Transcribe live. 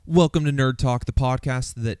Welcome to Nerd Talk, the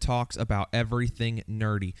podcast that talks about everything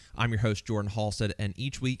nerdy. I'm your host, Jordan Halstead, and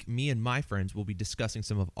each week, me and my friends will be discussing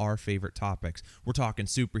some of our favorite topics. We're talking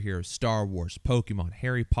superheroes, Star Wars, Pokemon,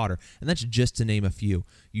 Harry Potter, and that's just to name a few.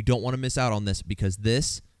 You don't want to miss out on this because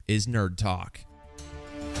this is Nerd Talk.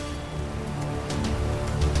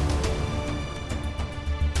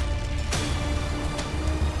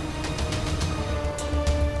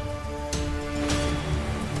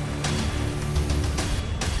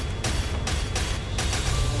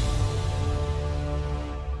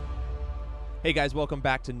 Hey guys, welcome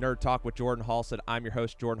back to Nerd Talk with Jordan Halstead. I'm your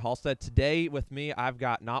host, Jordan Halstead. Today with me, I've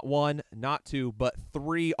got not one, not two, but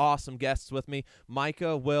three awesome guests with me,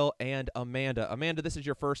 Micah, Will, and Amanda. Amanda, this is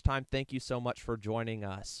your first time. Thank you so much for joining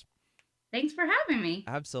us. Thanks for having me.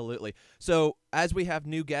 Absolutely. So as we have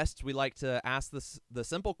new guests, we like to ask the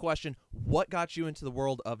simple question, what got you into the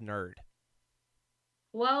world of nerd?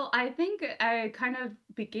 Well, I think I kind of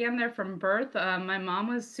began there from birth. My mom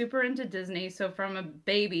was super into Disney, so from a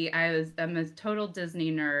baby, I'm a total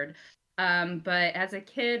Disney nerd. But as a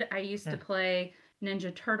kid, I used to play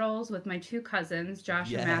Ninja Turtles with my two cousins,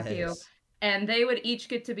 Josh and Matthew, and they would each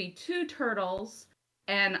get to be two turtles,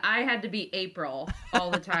 and I had to be April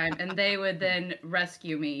all the time, and they would then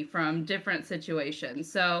rescue me from different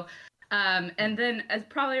situations. So and then, as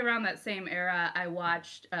probably around that same era, I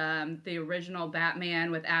watched the original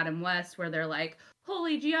Batman with Adam West, where they're like,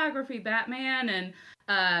 "Holy geography, Batman!"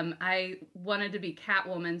 And I wanted to be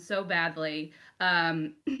Catwoman so badly.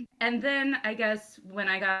 And then, I guess when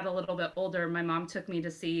I got a little bit older, my mom took me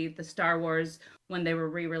to see the Star Wars when they were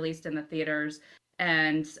re-released in the theaters.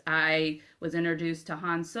 And I was introduced to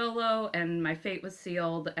Han Solo, and my fate was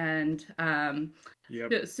sealed. And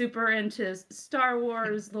super into Star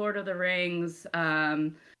Wars, Lord of the Rings,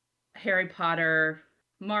 Harry Potter,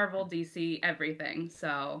 Marvel, DC, everything.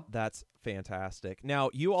 So that's fantastic.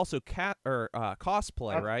 Now, you also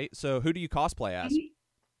cosplay, right? So who do you cosplay as?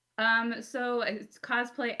 So it's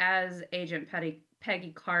cosplay as Agent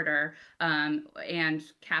Peggy Carter, and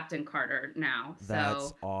Captain Carter now.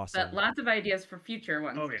 That's awesome. But lots of ideas for future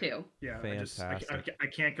ones too. Yeah, fantastic. I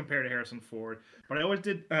can't compare to Harrison Ford, but I always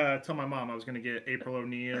did tell my mom I was going to get April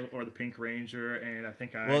O'Neil or the Pink Ranger, and I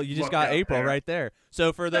think well, you just got April right there.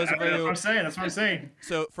 So for those of you, that's what I'm saying.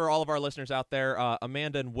 So for all of our listeners out there,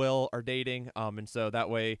 Amanda and Will are dating, and so that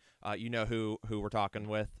way you know who we're talking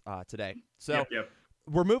with today. So. Yep.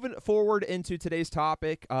 We're moving forward into today's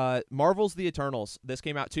topic, Marvel's The Eternals. This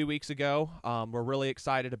came out 2 weeks ago. We're really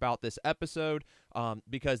excited about this episode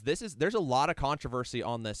because there's a lot of controversy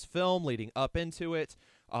on this film leading up into it.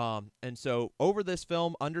 And so over this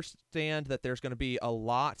film, understand that there's going to be a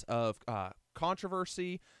lot of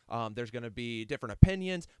controversy. There's going to be different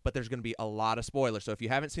opinions, but there's going to be a lot of spoilers. So if you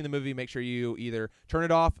haven't seen the movie, make sure you either turn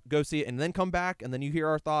it off, go see it, and then come back, and then you hear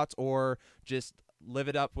our thoughts, or just live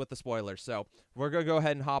it up with the spoilers. So we're going to go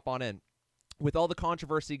ahead and hop on in. With all the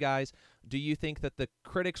controversy, guys, do you think that the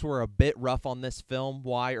critics were a bit rough on this film?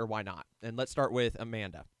 Why or why not? And let's start with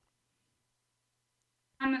Amanda.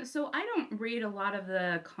 So I don't read a lot of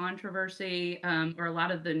the controversy or a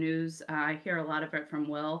lot of the news. I hear a lot of it from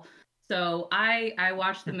Will. So I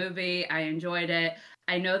watched the movie. I enjoyed it.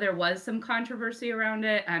 I know there was some controversy around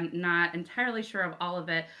it. I'm not entirely sure of all of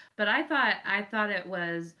it, but I thought it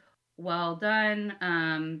was well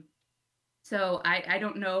done. So I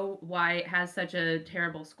don't know why it has such a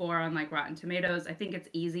terrible score on like Rotten Tomatoes. I think it's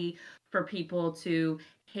easy for people to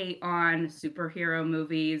hate on superhero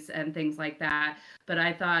movies and things like that. But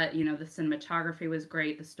I thought, the cinematography was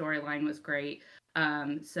great. The storyline was great.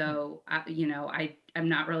 I'm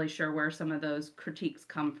not really sure where some of those critiques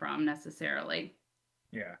come from necessarily.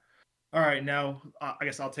 Yeah. All right. Now, I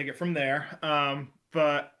guess I'll take it from there.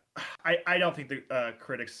 But I don't think the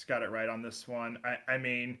critics got it right on this one. I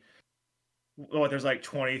mean, there's like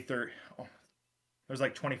 20, 30, there's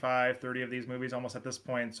like 25, 30 of these movies almost at this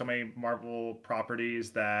point. So many Marvel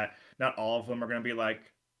properties that not all of them are going to be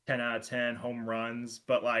like 10 out of 10 home runs,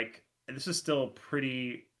 but like this is still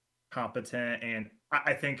pretty competent. And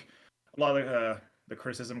I think a lot of the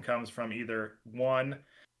criticism comes from either one,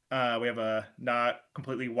 we have a not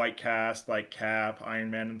completely white cast like Cap,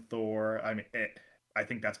 Iron Man, and Thor. I mean, I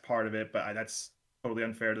think that's part of it, but that's totally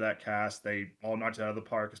unfair to that cast. They all knocked it out of the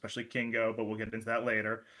park, especially Kingo, but we'll get into that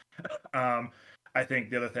later. I think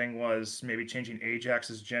the other thing was maybe changing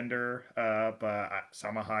Ajax's gender, but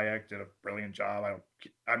Salma Hayek did a brilliant job.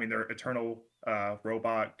 I mean, they're eternal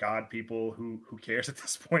robot god people who cares at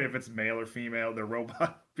this point if it's male or female? They're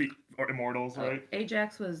robot or immortals, right?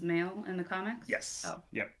 Ajax was male in the comics? Yes. Oh.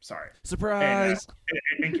 Yep. Sorry. Surprise!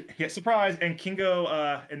 And yeah, surprise. And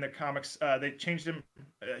Kingo in the comics, they changed him.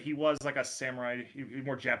 He was like a samurai,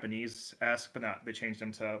 more Japanese-esque, but not. They changed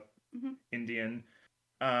him to Indian.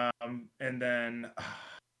 And then,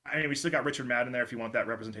 I mean, we still got Richard Madden there if you want that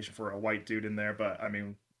representation for a white dude in there. But I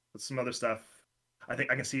mean, with some other stuff, I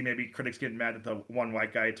think I can see maybe critics getting mad that the one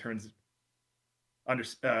white guy turns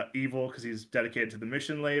evil because he's dedicated to the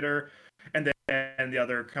mission later. And then the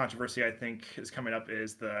other controversy I think is coming up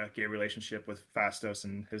is the gay relationship with Phastos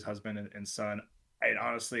and his husband and son. And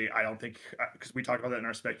honestly, I don't think, because we talked about that in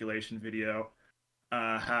our speculation video,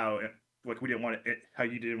 how we didn't want it, how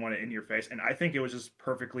you didn't want it in your face, and I think it was just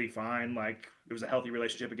perfectly fine. Like, it was a healthy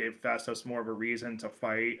relationship. It gave Phastos more of a reason to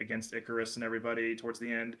fight against Icarus and everybody towards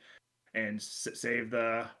the end, and save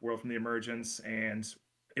the world from the emergence. And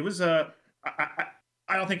it was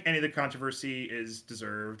I don't think any of the controversy is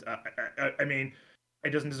deserved. I mean, it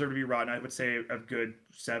doesn't deserve to be rotten. I would say a good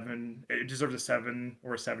 7. It deserves a 7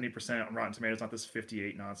 or a 70% on Rotten Tomatoes, not this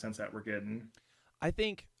 58 nonsense that we're getting. I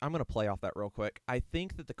think I'm going to play off that real quick. I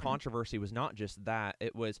think that the controversy was not just that.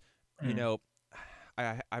 It was, you know,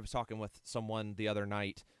 I was talking with someone the other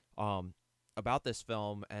night about this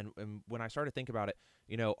film, and when I started to think about it,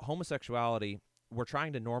 you know, homosexuality, we're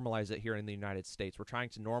trying to normalize it here in the United States. We're trying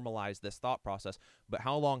to normalize this thought process, but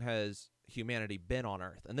how long has humanity been on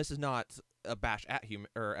Earth? And this is not a bash at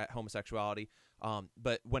at homosexuality,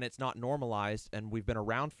 but when it's not normalized, and we've been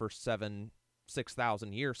around for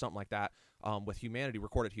 6,000 years, something like that, with humanity,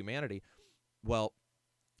 recorded humanity, well,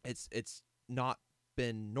 it's not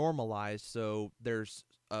been normalized, so there's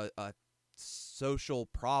a social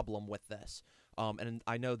problem with this. And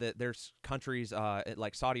I know that there's countries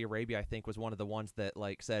like Saudi Arabia, I think, was one of the ones that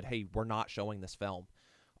like said, "Hey, we're not showing this film."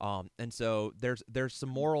 And so there's some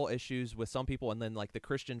moral issues with some people, and then like the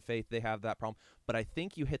Christian faith, they have that problem. But I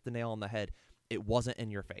think you hit the nail on the head. It wasn't in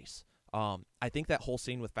your face. I think that whole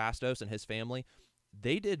scene with Phastos and his family,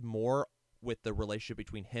 they did more with the relationship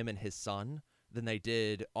between him and his son than they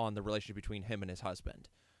did on the relationship between him and his husband.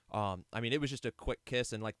 I mean, it was just a quick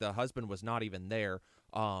kiss, and like the husband was not even there.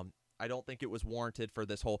 I don't think it was warranted for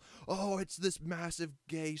this whole, oh, it's this massive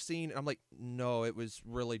gay scene. And I'm like, no, it was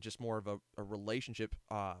really just more of a relationship.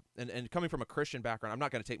 And coming from a Christian background, I'm not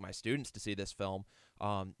going to take my students to see this film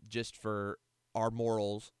just for our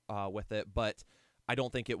morals with it. But I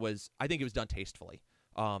don't think it was, I think it was done tastefully.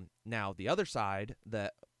 Now, the other side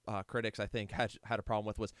that critics, I think, had a problem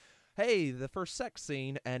with was, hey, the first sex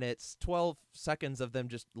scene, and it's 12 seconds of them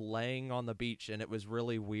just laying on the beach, and it was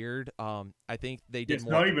really weird. I think they did it's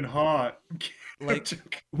more. It's not even hot.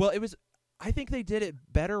 Like, well, it was. I think they did it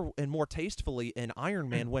better and more tastefully in Iron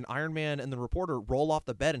Man when Iron Man and the reporter roll off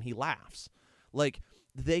the bed and he laughs. Like,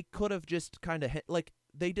 they could have just kind of like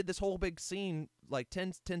they did this whole big scene, like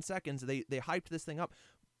 10 seconds. They hyped this thing up,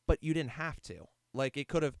 but you didn't have to. Like, it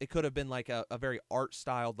could have been like a very art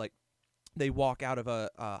styled, like, they walk out of a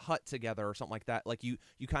hut together or something like that. Like you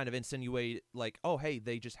kind of insinuate like, oh, hey,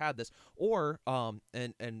 they just had this. Or and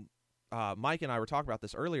Mike and I were talking about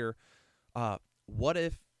this earlier. What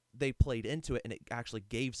if they played into it and it actually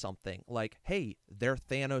gave something like, hey, they're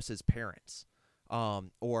Thanos' parents.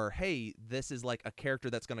 Or hey, this is like a character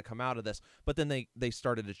that's going to come out of this. But then they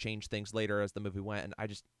started to change things later as the movie went, and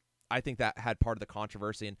I think that had part of the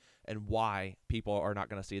controversy and why people are not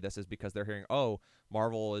going to see this is because they're hearing, oh,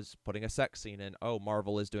 Marvel is putting a sex scene in, oh,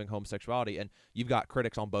 Marvel is doing homosexuality, and you've got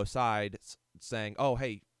critics on both sides saying, oh,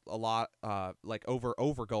 hey, a lot like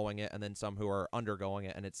overgoing it, and then some who are undergoing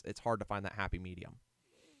it, and it's hard to find that happy medium.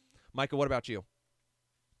 Micah, what about you?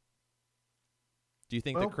 Do you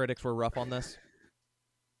think the critics were rough on this?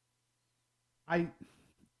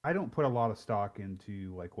 I don't put a lot of stock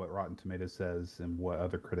into like what Rotten Tomatoes says and what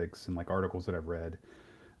other critics and like articles that I've read.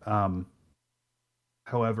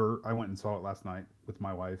 However, I went and saw it last night with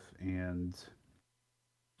my wife, and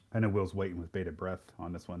I know Will's waiting with bated breath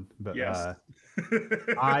on this one, but yes.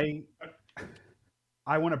 I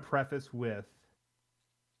want to preface with,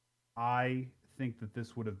 I think that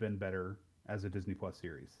this would have been better as a Disney Plus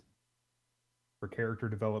series for character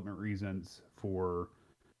development reasons, for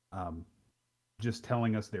just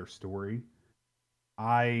telling us their story.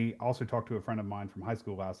 I also talked to a friend of mine from high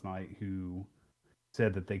school last night who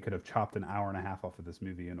said that they could have chopped an hour and a half off of this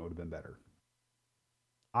movie and it would have been better.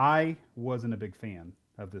 I wasn't a big fan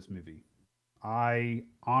of this movie. I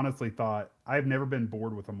honestly thought, I've never been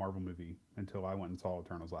bored with a Marvel movie until I went and saw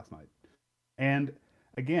Eternals last night. And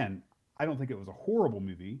again, I don't think it was a horrible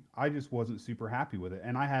movie. I just wasn't super happy with it.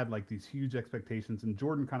 And I had like these huge expectations. And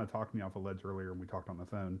Jordan kind of talked me off a ledge earlier and we talked on the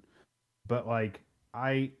phone. But like,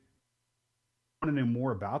 I want to know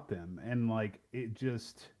more about them. And like, it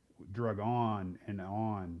just drug on and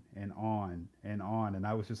on and on and on. And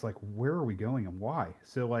I was just like, where are we going and why?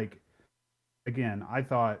 So, like, again, I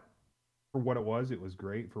thought for what it was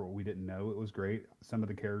great. For what we didn't know, it was great. Some of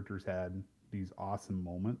the characters had these awesome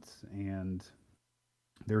moments and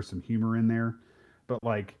there's some humor in there. But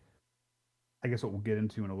like, I guess what we'll get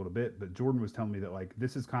into in a little bit, but Jordan was telling me that like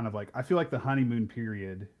this is kind of like I feel like the honeymoon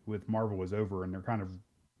period with Marvel was over and they're kind of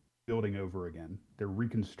building over again. They're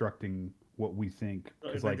reconstructing what we think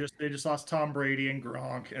is like they just lost Tom Brady and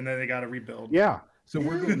Gronk, and then they got to rebuild. yeah. So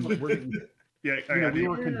we're getting Yeah, we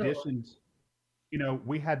were conditioned.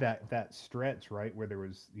 We had that stretch right where there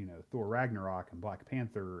was Thor Ragnarok and Black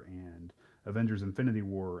Panther and Avengers Infinity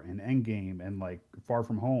War and Endgame and like Far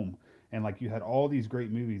From Home and like you had all these great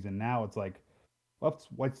movies and now it's like let's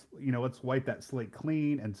wipe that slate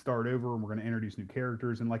clean and start over and we're going to introduce new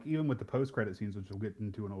characters and like even with the post-credit scenes which we'll get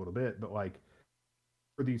into in a little bit but like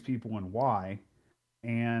for these people and why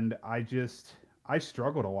and I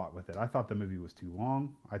struggled a lot with it. I thought the movie was too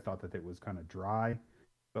long. I thought that it was kind of dry,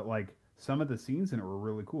 but like some of the scenes in it were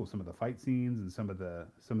really cool. Some of the fight scenes and some of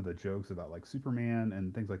the jokes about like Superman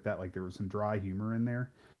and things like that. Like there was some dry humor in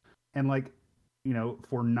there, and like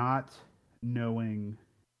for not knowing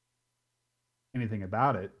anything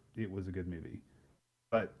about it, it was a good movie.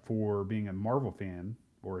 But for being a Marvel fan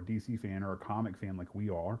or a DC fan or a comic fan like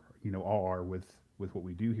we are, all are with what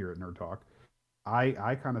we do here at Nerd Talk,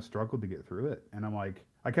 I kind of struggled to get through it. And I'm like,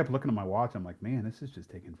 I kept looking at my watch. I'm like, man, this is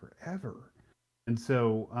just taking forever. And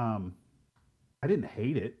so I didn't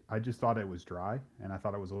hate it. I just thought it was dry and I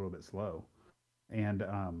thought it was a little bit slow. And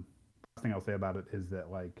last thing I'll say about it is that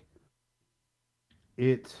like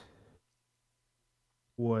it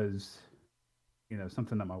was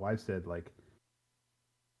something that my wife said, like,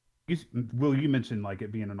 you mentioned like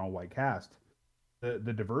it being an all-white cast. The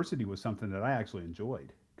diversity was something that I actually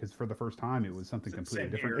enjoyed because for the first time it was something completely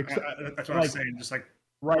different. That's what I was saying. Just like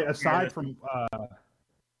right aside from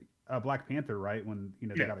Black Panther, right when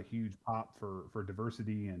they got a huge pop for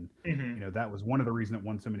diversity and that was one of the reasons it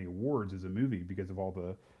won so many awards as a movie because of all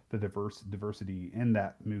the diversity in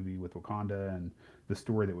that movie with Wakanda and the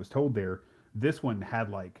story that was told there. This one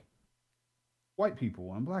had like white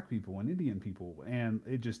people and black people and Indian people, and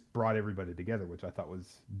it just brought everybody together, which I thought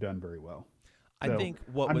was done very well. So, I think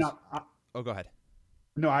go ahead.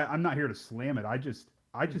 No, I'm not here to slam it. I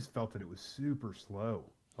just felt that it was super slow.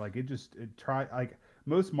 Like like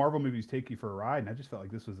most Marvel movies take you for a ride, and I just felt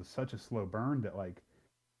like this was such a slow burn that like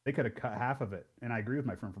they could have cut half of it. And I agree with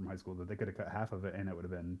my friend from high school that they could have cut half of it, and it would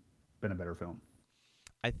have been a better film.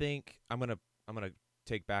 I think I'm gonna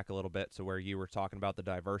take back a little bit to where you were talking about the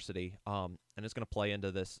diversity, and it's gonna play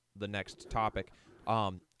into the next topic.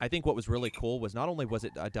 I think what was really cool was not only was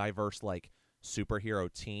it a diverse like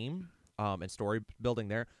superhero team and story building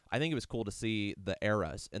there, I think it was cool to see the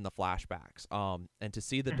eras in the flashbacks and to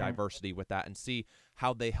see the diversity with that and see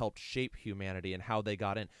how they helped shape humanity and how they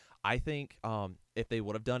got in. I think if they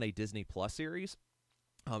would have done a Disney Plus series,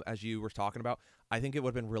 as you were talking about, I think it would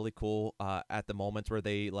have been really cool at the moments where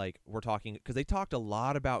they like were talking, because they talked a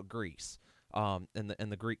lot about Greece and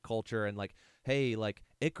the Greek culture and like, hey, like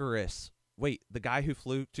Icarus, wait, the guy who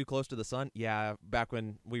flew too close to the sun? Yeah, back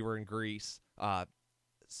when we were in Greece,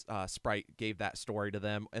 Sprite gave that story to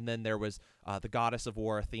them. And then there was the goddess of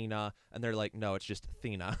war, Athena, and they're like, no, it's just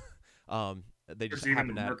Athena. They just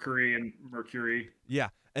even Mercury. Yeah,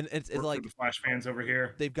 and it's like the Flash fans over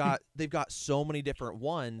here. They've got so many different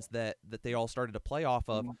ones that they all started to play off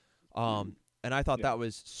of. And I thought that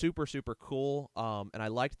was super, super cool. And I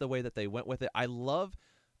liked the way that they went with it. I love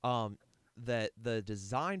that the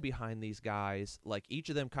design behind these guys, like each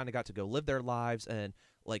of them kind of got to go live their lives, and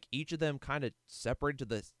like each of them kind of separated to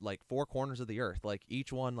the like four corners of the earth. Like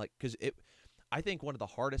each one, like, because I think one of the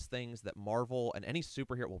hardest things that Marvel and any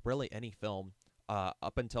superhero, well, really any film,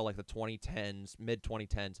 up until like the 2010s, mid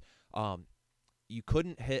 2010s, you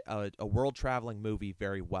couldn't hit a world traveling movie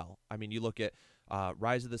very well. I mean, you look at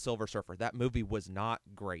Rise of the Silver Surfer. That movie was not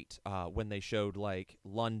great when they showed like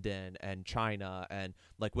London and China, and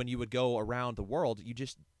like when you would go around the world, you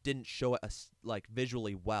just didn't show it like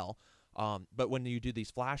visually well. But when you do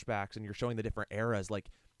these flashbacks and you're showing the different eras, like,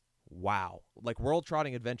 wow, like world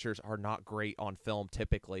trotting adventures are not great on film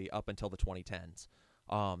typically up until the 2010s.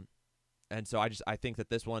 And so I think that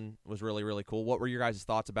this one was really, really cool. What were your guys'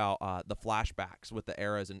 thoughts about the flashbacks with the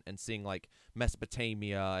eras and seeing like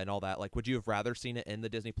Mesopotamia and all that? Like, would you have rather seen it in the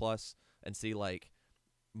Disney Plus and see like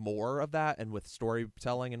more of that and with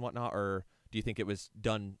storytelling and whatnot, or do you think it was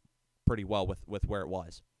done pretty well with where it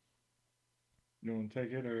was? You want to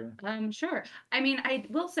take it or? Sure. I mean, I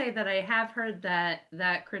will say that I have heard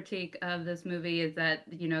that critique of this movie is that,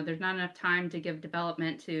 there's not enough time to give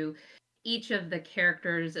development to each of the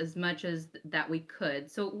characters as much as that we could.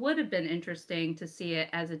 So it would have been interesting to see it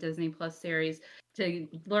as a Disney Plus series, to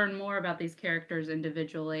learn more about these characters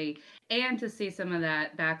individually and to see some of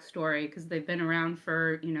that backstory, because they've been around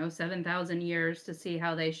for, 7,000 years, to see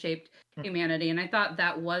how they shaped humanity. And I thought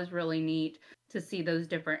that was really neat to see those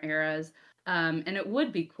different eras. And it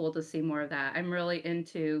would be cool to see more of that. I'm really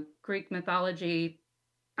into Greek mythology.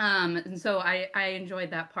 And so I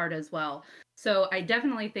enjoyed that part as well. So I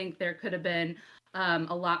definitely think there could have been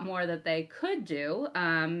a lot more that they could do.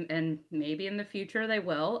 And maybe in the future they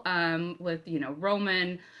will, with,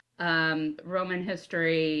 Roman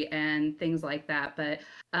history and things like that. But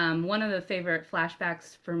one of the favorite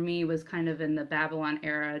flashbacks for me was kind of in the Babylon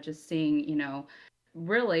era, just seeing,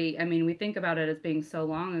 really, I mean, we think about it as being so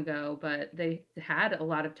long ago, but they had a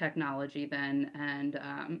lot of technology then.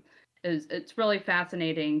 And it's really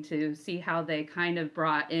fascinating to see how they kind of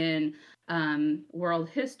brought in world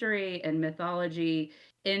history and mythology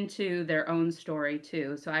into their own story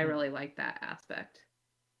too. So I really like that aspect.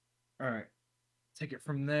 All right, take it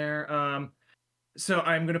from there. So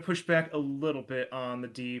I'm going to push back a little bit on the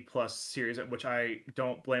D plus series, which I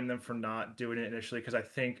don't blame them for not doing it initially, because I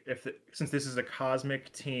think since this is a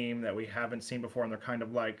cosmic team that we haven't seen before, and they're kind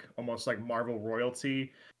of like almost like Marvel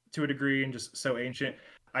royalty to a degree and just so ancient,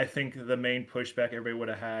 I think the main pushback everybody would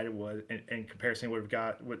have had was, in comparison,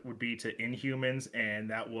 would be to Inhumans, and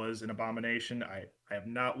that was an abomination. I have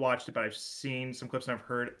not watched it, but I've seen some clips and I've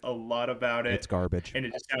heard a lot about it. It's garbage. And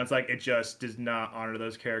it just sounds like it just does not honor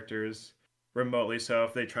those characters remotely. So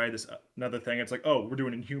if they try this another thing, it's like, oh, we're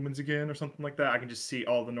doing Inhumans again or something like that. I can just see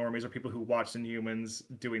all the normies or people who watched Inhumans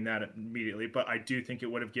doing that immediately. But I do think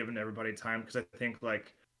it would have given everybody time, because I think,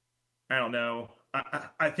 like, I don't know.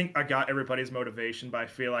 I think I got everybody's motivation, but I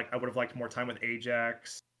feel like I would have liked more time with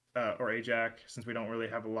Ajax, or Ajax, since we don't really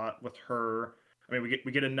have a lot with her. I mean,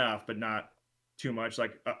 we get enough, but not too much.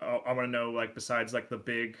 Like, I want to know, like, besides like the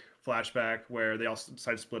big flashback where they all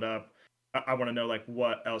decided to split up, I want to know, like,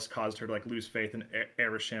 what else caused her to, like, lose faith in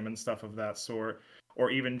Erisham and stuff of that sort, or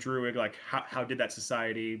even Druig. Like, how did that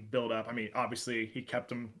society build up? I mean, obviously he kept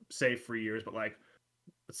them safe for years, but, like,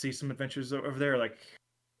 let's see some adventures over there, like,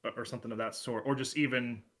 or something of that sort, or just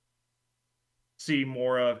even see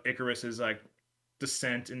more of Icarus's, like,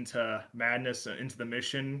 descent into madness, into the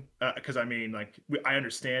mission. Because I mean, like, I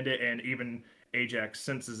understand it, and even Ajax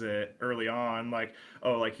senses it early on, like,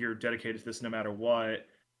 oh, like, you're dedicated to this no matter what.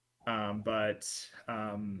 But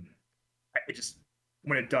it just,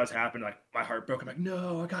 when it does happen, like, my heart broke. I'm like,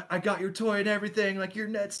 no, I got your toy and everything. Like, you're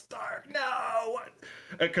Ned Stark. No,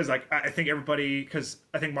 because, like, I think everybody, because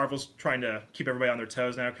I think Marvel's trying to keep everybody on their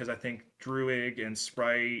toes now, because I think Druig and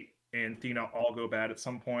Sprite and Thena all go bad at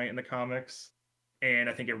some point in the comics, and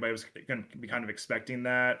I think everybody was going to be kind of expecting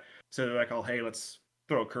that. So they're like, oh, hey, let's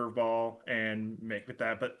throw a curveball and make with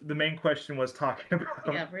that. But the main question was talking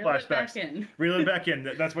about reel flashbacks. it back in. Reel it back in.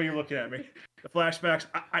 That's why you're looking at me. The flashbacks.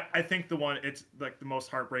 I think the one, it's like the most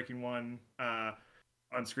heartbreaking one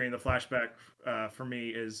on screen. The flashback for me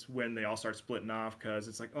is when they all start splitting off, because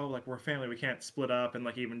it's like, oh, like, we're a family, we can't split up. And,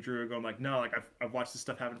 like, even Drew going, like, no, like, I've watched this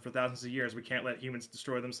stuff happen for thousands of years. We can't let humans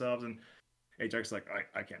destroy themselves. And Ajax, like,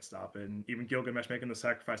 I can't stop it. And even Gilgamesh making the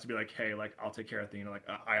sacrifice to be like, hey, like, I'll take care of Athena. Like,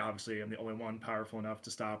 I obviously am the only one powerful enough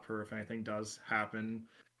to stop her if anything does happen.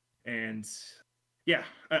 And yeah,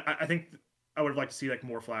 I think I would have liked to see, like,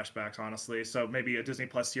 more flashbacks, honestly. So maybe a Disney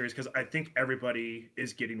Plus series, because I think everybody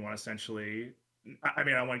is getting one, essentially. I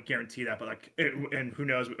mean, I won't guarantee that, but, like, and who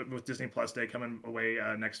knows, with Disney Plus Day coming away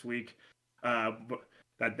next week,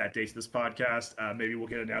 that dates this podcast, maybe we'll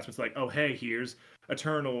get announcements like, oh, hey, here's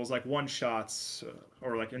Eternals, like, one shots,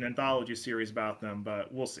 or like an anthology series about them.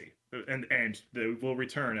 But we'll see, and they will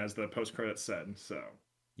return, as the post credits said. So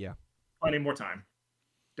yeah, plenty more time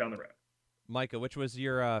down the road. Micah, which was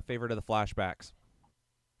your favorite of the flashbacks?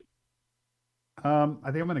 I think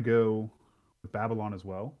I'm going to go with Babylon as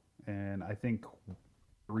well, and I think the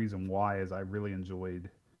reason why is I really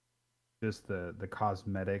enjoyed just the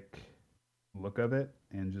cosmetic look of it,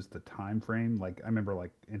 and just the time frame. Like, I remember,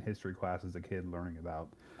 like, in history class as a kid learning about,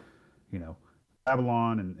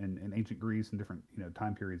 Babylon and ancient Greece and different,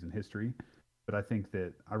 time periods in history. But I think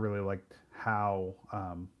that I really liked how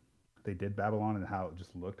they did Babylon and how it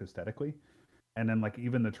just looked aesthetically. And then, like,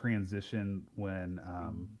 even the transition when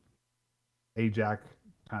Ajax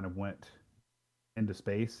kind of went into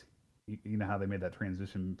space. You know how they made that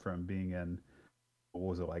transition from being in what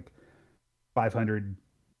was it, like 500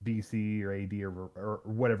 BC or AD or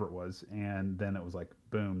whatever it was, and then it was like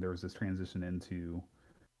boom, there was this transition into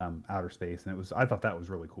outer space, and I thought that was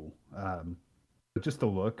really cool. But just the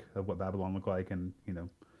look of what Babylon looked like, and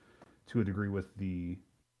to a degree with the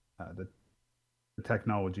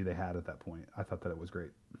technology they had at that point, I thought that it was great.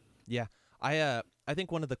 Yeah, I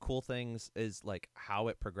think one of the cool things is like how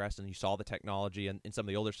it progressed, and you saw the technology and in some of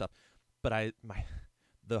the older stuff. But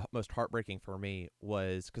the most heartbreaking for me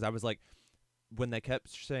was because I was like, when they kept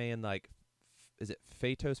saying like, is it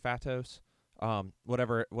Fatos,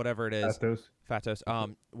 whatever it is, Fatos.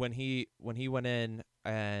 When he went in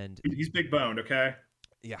and he's big boned, okay?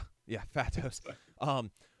 Yeah, Fatos.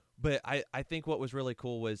 But I think what was really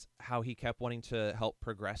cool was how he kept wanting to help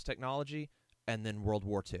progress technology, and then World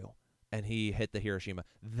War II, and he hit the Hiroshima.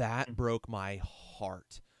 That broke my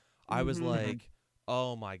heart. I was like,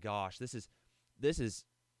 oh my gosh, this is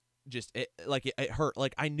just it hurt.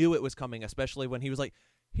 Like I knew it was coming, especially when he was like,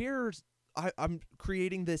 I'm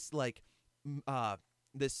creating this like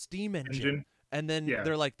this steam engine. And then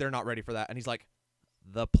they're like, they're not ready for that, and he's like,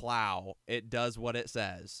 the plow, it does what it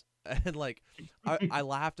says. And like I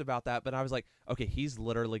laughed about that, but I was like, okay, he's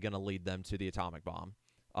literally gonna lead them to the atomic bomb.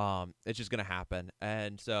 It's just gonna happen.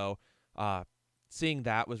 And so seeing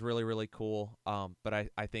that was really, really cool. But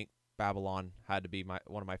I think Babylon had to be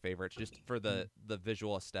one of my favorites, just for the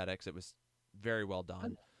visual aesthetics. It was very well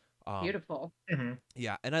done. Beautiful.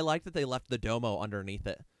 Yeah, and I like that they left the domo underneath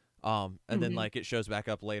it. And then like it shows back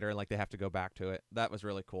up later, and like they have to go back to it. That was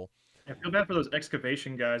really cool. I feel bad for those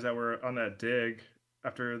excavation guys that were on that dig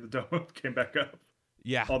after the domo came back up.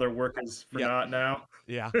 Yeah, all their work is for naught now.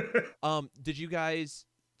 Yeah. Did you guys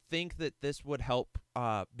think that this would help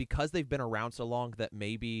because they've been around so long, that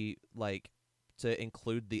maybe like to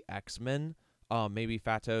include the X-Men, maybe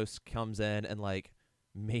Fatos comes in and like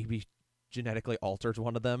maybe genetically alters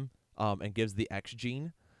one of them and gives the X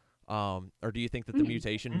gene? Or do you think that the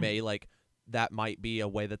mutation may like that might be a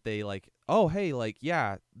way that they like, oh hey, like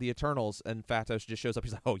yeah, the Eternals, and Fatos just shows up,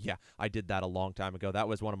 he's like, oh yeah, I did that a long time ago, that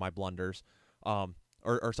was one of my blunders,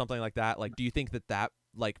 or something like that. Like, do you think that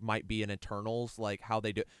like might be an Eternals, like how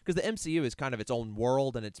they do, because the MCU is kind of its own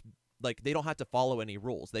world, and it's like they don't have to follow any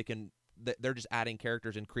rules. They're just adding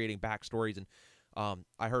characters and creating backstories. And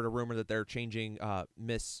I heard a rumor that they're changing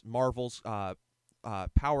Miss Marvel's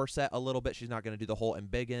power set a little bit. She's not going to do the whole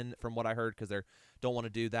embiggen, from what I heard, because they don't want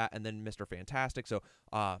to do that. And then Mr. Fantastic. So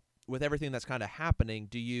with everything that's kind of happening,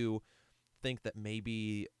 do you think that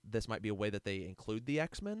maybe this might be a way that they include the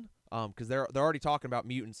X-Men? Because they're already talking about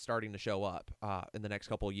mutants starting to show up in the next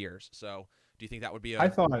couple of years. So do you think that would be I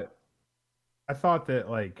thought that,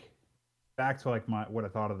 like, back to like what I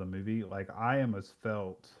thought of the movie, like I almost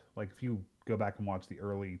felt like if you go back and watch the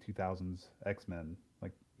early 2000s X-Men,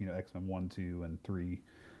 like X-Men 1, 2, and 3,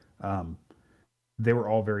 they were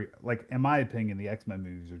all very, like, in my opinion, the X-Men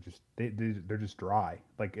movies are just they're just dry.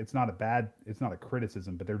 Like it's not a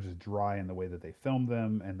criticism, but they're just dry in the way that they filmed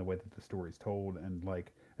them and the way that the story's told, and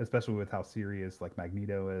like especially with how serious like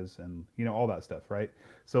Magneto is, and all that stuff, right?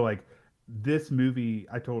 So like this movie,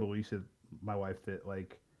 I told Alicia, my wife, that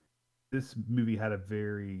like this movie had a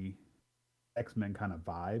very X-Men kind of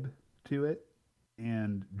vibe to it,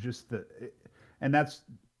 and just it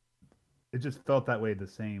just felt that way, the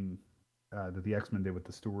same that the X-Men did with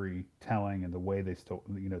the storytelling and the way they still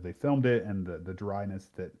they filmed it, and the dryness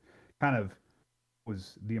that kind of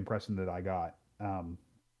was the impression that I got.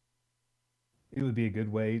 It would be a good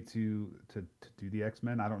way to do the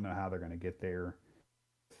X-Men. I don't know how they're going to get there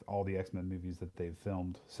with all the X-Men movies that they've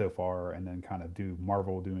filmed so far, and then kind of do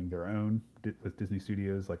Marvel doing their own with Disney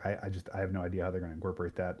Studios. Like I have no idea how they're going to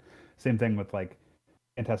incorporate that. Same thing with like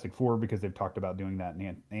Fantastic Four, because they've talked about doing that in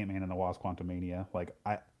Ant-Man and the Wasp: Quantumania. Like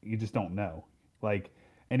you just don't know. Like,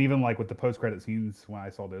 and even like with the post-credit scenes, when I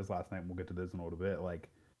saw those last night, and we'll get to those in a little bit, like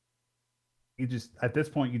you just, at this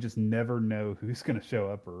point, you just never know who's going to show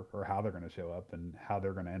up or how they're going to show up and how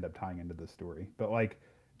they're going to end up tying into the story. But like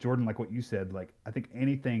Jordan, like what you said, like I think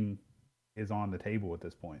anything is on the table at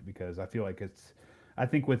this point, because I feel like I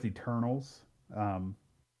think with Eternals,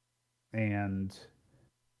 and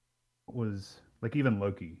was like even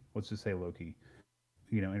Loki, let's just say Loki,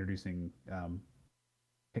 introducing,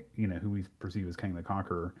 who we perceive as King the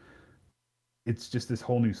Conqueror. It's just this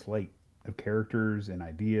whole new slate of characters and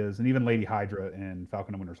ideas, and even Lady Hydra and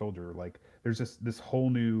Falcon and Winter Soldier. Like there's just this whole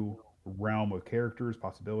new realm of characters,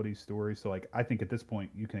 possibilities, stories. So like I think at this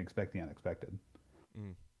point you can expect the unexpected.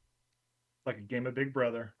 Like a game of Big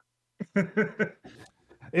Brother.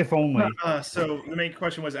 If only. So the main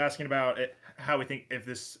question was asking about how we think if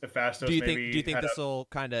Phastos do you think this will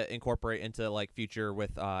kind of incorporate into like future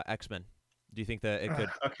with X-Men, Do you think that it could?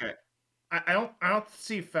 Okay. I don't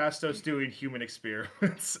see Fastos doing human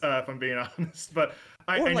experiments, if I'm being honest. But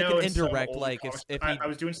Or I like know an in some indirect, old like comics, if I, he. I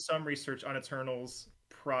was doing some research on Eternals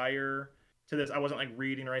prior to this. I wasn't like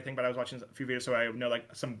reading or anything, but I was watching a few videos, so I know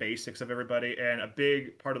like some basics of everybody. And a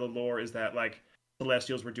big part of the lore is that like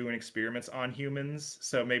Celestials were doing experiments on humans,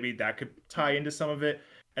 so maybe that could tie into some of it.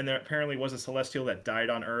 And there apparently was a Celestial that died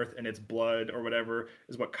on Earth, and its blood or whatever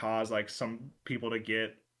is what caused like some people to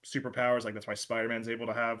get superpowers. Like that's why Spider-Man's able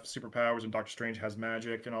to have superpowers, and Doctor Strange has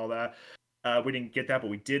magic and all that. We didn't get that, but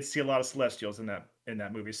we did see a lot of Celestials in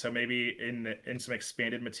that movie. So maybe in some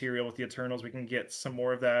expanded material with the Eternals, we can get some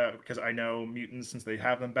more of that, because I know mutants, since they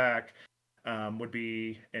have them back, would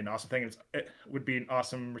be an awesome thing. It would be an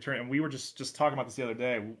awesome return. And we were just talking about this the other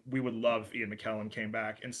day. We would love if Ian McKellen came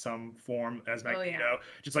back in some form as Magneto.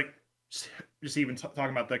 Just like just even talking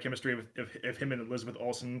about the chemistry of if him and Elizabeth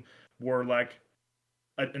Olsen were like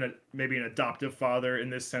maybe an adoptive father in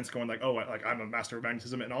this sense, going like, oh, like I'm a master of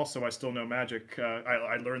magnetism, and also I still know magic.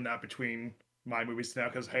 I learned that between my movies now,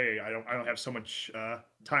 because hey, I don't have so much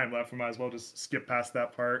time left. We might as well just skip past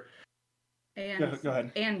that part. And Go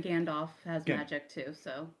ahead. And Gandalf has magic too,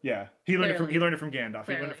 so yeah, he learned it from Gandalf.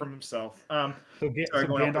 He learned it from himself. So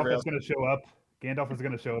Gandalf is going to show up. Gandalf is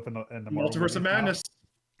going to show up in the Multiverse of Madness.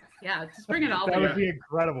 Yeah, just bring it all. That would be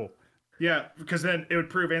incredible. Yeah, because then it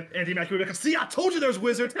would prove Anthony Mackie would be like, see, I told you there's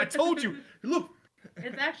wizards. I told you. Look.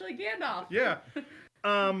 It's actually Gandalf. Yeah.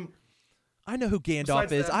 I know who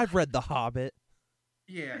Gandalf is. I've read The Hobbit.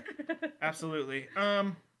 Yeah, absolutely.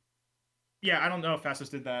 Yeah, I don't know if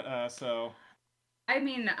Fastos did that, so... I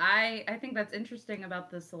mean, I think that's interesting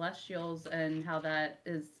about the Celestials and how that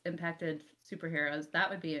is impacted superheroes. That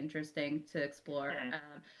would be interesting to explore.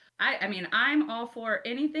 I mean, I'm all for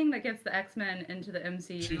anything that gets the X-Men into the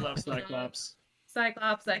MCU. She loves Cyclops.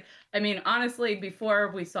 Cyclops. I mean, honestly,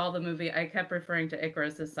 before we saw the movie, I kept referring to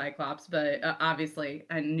Icarus as Cyclops, but obviously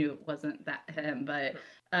I knew it wasn't that him. But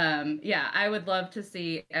yeah, I would love to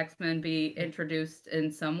see X-Men be introduced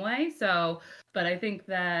in some way. So, but I think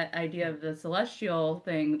that idea of the Celestial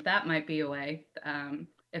thing, that might be a way,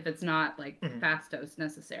 if it's not like Fastos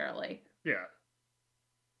necessarily. Yeah.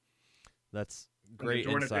 That's great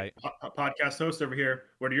Jordan, insight. Podcast host over here.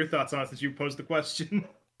 What are your thoughts on it since you posed the question?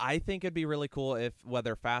 I think it'd be really cool if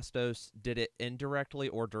whether Fastos did it indirectly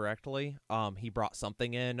or directly, he brought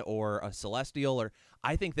something in, or a Celestial, or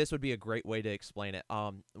I think this would be a great way to explain it.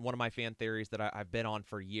 One of my fan theories that I've been on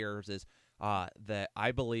for years is that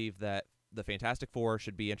I believe that the Fantastic Four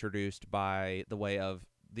should be introduced by the way of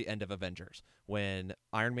the end of Avengers, when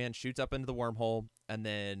Iron Man shoots up into the wormhole and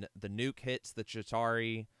then the nuke hits the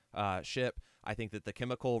Chitauri ship. I think that the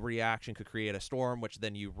chemical reaction could create a storm, which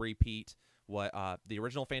then you repeat what the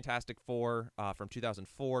original Fantastic Four from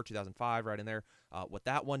 2004, 2005, right in there, what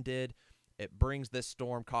that one did. It brings this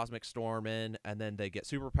storm, cosmic storm, in, and then they get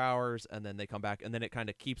superpowers, and then they come back, and then it kind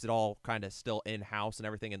of keeps it all kind of still in-house and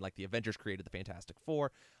everything, and like the Avengers created the Fantastic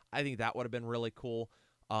Four. I think that would have been really cool.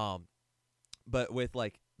 But with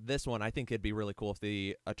like this one, I think it'd be really cool if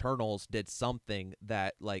the Eternals did something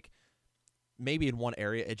that like maybe in one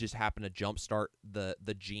area it just happened to jumpstart the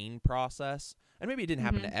gene process, and maybe it didn't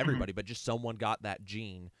happen to everybody, but just someone got that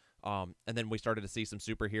gene, and then we started to see some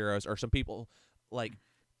superheroes or some people, like,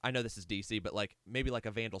 I know this is DC, but like maybe like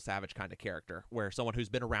a Vandal Savage kind of character, where someone who's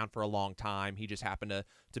been around for a long time, he just happened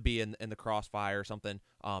to be in the crossfire or something.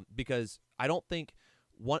 Because I don't think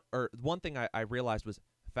one thing I realized was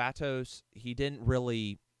Fastos, he didn't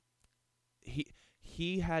really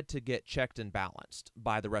he had to get checked and balanced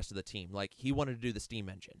by the rest of the team. Like, he wanted to do the steam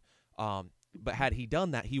engine. But had he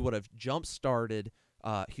done that, he would have jump-started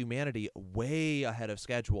humanity way ahead of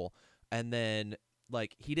schedule. And then,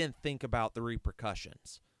 like, he didn't think about the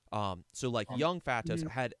repercussions. So, like, young Fastos,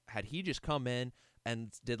 had he just come in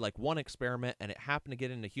and did, like, one experiment, and it happened to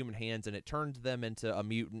get into human hands, and it turned them into a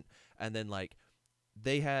mutant, and then, like,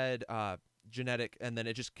 they had genetic, and then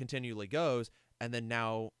it just continually goes, and then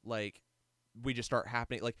now, like, we just start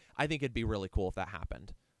happening. Like, I think it'd be really cool if that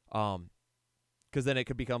happened. Because then it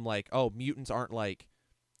could become like, oh, mutants aren't like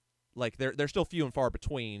they're still few and far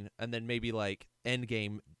between, and then maybe like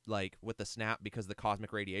Endgame, like with the snap, because the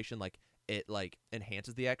cosmic radiation, like it like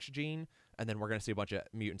enhances the X gene, and then we're gonna see a bunch of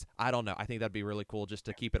mutants. I don't know. I think that'd be really cool just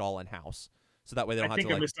to keep it all in house, so that way they don't have to. I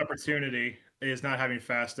think a missed opportunity is not having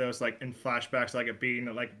Fastos like in flashbacks, like it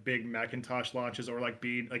being like big Macintosh launches, or like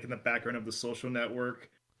being like in the background of the Social Network.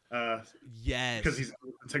 Yes, because he's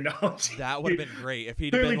technology. That would have been great if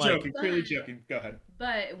he'd clearly been joking. Clearly joking. Go ahead.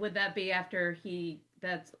 But would that be after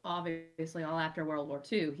that's obviously all after World War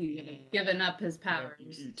II. He had given up his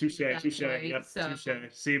powers. Touche. Yep. So... Touche.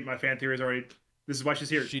 See, my fan theory is already This is why she's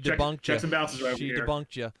here. She debunked you. Checks and balances right She over here.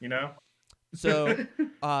 debunked you. You know. So,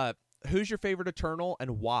 who's your favorite Eternal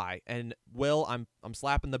and why? And Will, I'm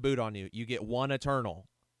slapping the boot on you. You get one Eternal.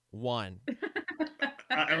 One.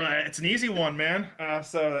 It's an easy one, man.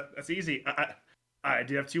 So that's easy. I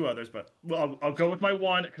do have two others, but I'll go with my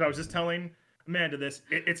one because I was just telling Amanda this.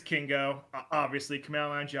 It's Kingo. Obviously,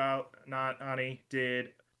 Kumail Nanjiani did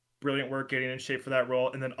brilliant work getting in shape for that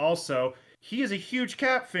role, and then also he is a huge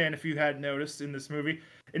Cap fan. If you had noticed in this movie,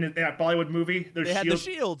 in that Bollywood movie, They had the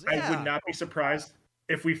shields. Yeah. I would not be surprised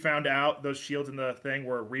if we found out those shields in the thing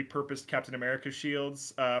were repurposed Captain America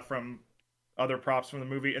shields from other props from the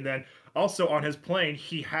movie. And then also on his plane,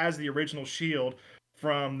 he has the original shield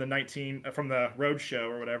from the Road Show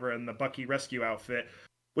or whatever, and the Bucky rescue outfit.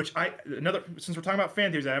 Which since we're talking about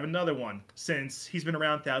fan theories, I have another one. Since he's been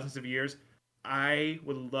around thousands of years, I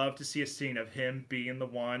would love to see a scene of him being the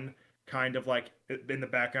one, kind of like in the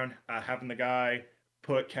background, having the guy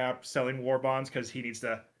put Cap selling war bonds because he needs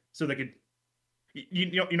to, so they could,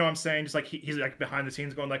 you know what I'm saying? Just like he's like behind the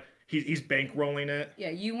scenes going like he's bankrolling it. Yeah,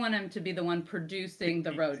 you want him to be the one producing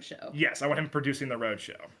the road show. Yes, I want him producing the road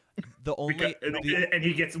show. And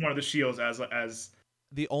he gets one of the shields as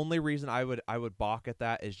the only reason I would balk at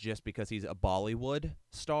that is just because he's a Bollywood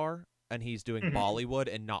star and he's doing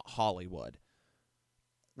Bollywood and not Hollywood.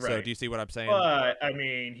 Right. So do you see what I'm saying? But I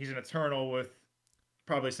mean, he's an Eternal with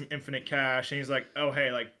probably some infinite cash, and he's like, "Oh hey,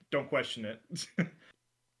 like don't question it."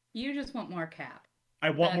 You just want more Cap. I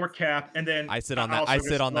want more Cap, and then I sit on that. I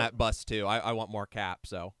sit on that bus too. I want more Cap,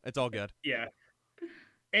 so it's all good. Yeah,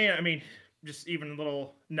 and I mean, just even a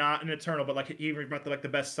little not an Eternal, but like even about the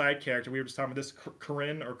best side character. We were just talking about this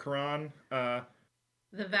Karan, the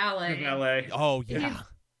valet. The valet. Oh yeah.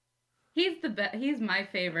 He's the best. He's my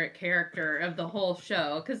favorite character of the whole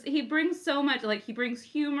show because he brings so much. Like he brings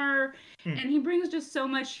humor, and he brings just so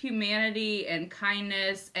much humanity and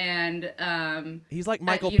kindness. And he's like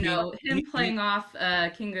Michael. Him playing off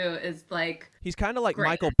Kingo is like he's kind of like great.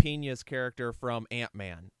 Michael Pena's character from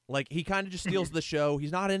Ant-Man. Like he kind of just steals the show.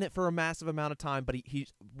 He's not in it for a massive amount of time, but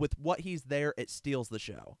he's with what he's there, it steals the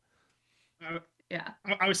show. Yeah,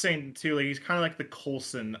 I was saying too. Like, he's kind of like the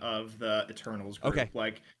Coulson of the Eternals group. Okay,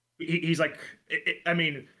 like. He's like, I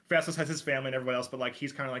mean, Phastos has his family and everybody else, but like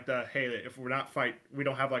he's kind of like the, hey, if we're not we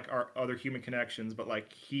don't have like our other human connections, but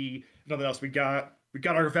like if nothing else, we got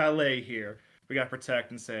our valet here. We got to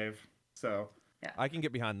protect and save. So yeah, I can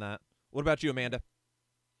get behind that. What about you, Amanda?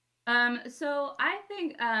 So I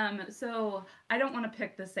think, so I don't want to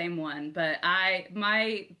pick the same one, but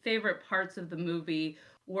my favorite parts of the movie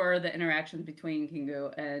were the interactions between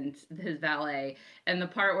Kingo and his valet, and the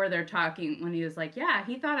part where they're talking when he was like, yeah,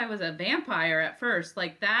 he thought I was a vampire at first.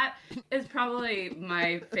 Like that is probably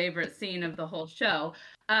my favorite scene of the whole show.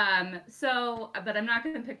 But I'm not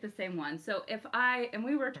going to pick the same one. So and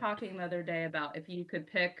we were talking the other day about if you could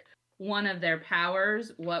pick one of their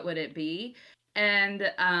powers, what would it be? And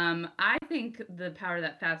I think the power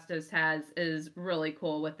that Phastos has is really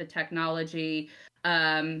cool with the technology.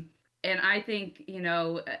 And I think,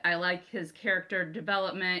 I like his character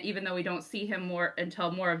development, even though we don't see him more until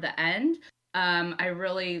more of the end. I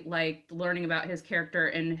really liked learning about his character,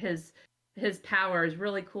 and his power is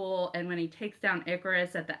really cool. And when he takes down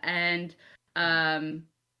Icarus at the end, so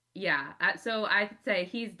I'd say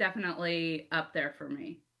he's definitely up there for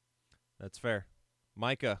me. That's fair.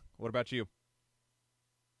 Micah, what about you?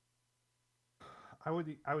 I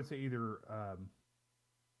would say either.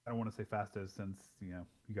 I don't want to say Phastos since you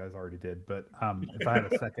guys already did, but if I had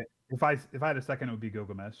a second, if I had a second, it would be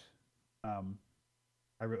Gilgamesh. I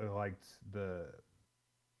really liked the.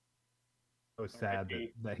 I was sad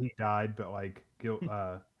that he died, but like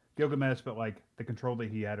Gilgamesh, but like the control that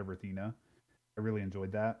he had over Athena, I really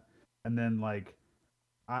enjoyed that. And then like,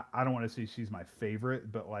 I don't want to say she's my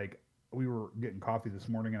favorite, but like we were getting coffee this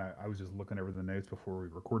morning, and I was just looking over the notes before we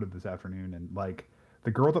recorded this afternoon, and like. The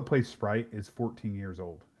girl that plays Sprite is 14 years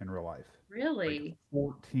old in real life. Really? Like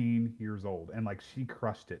 14 years old. And like she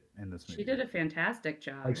crushed it in this movie. She did a fantastic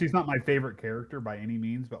job. Like she's not my favorite character by any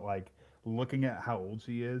means, but like looking at how old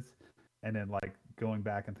she is and then like going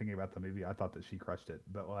back and thinking about the movie, I thought that she crushed it.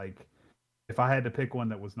 But like if I had to pick one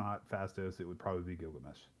that was not Phastos, it would probably be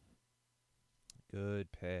Gilgamesh.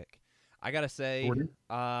 Good pick. I gotta say,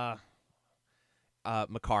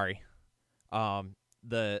 Makari.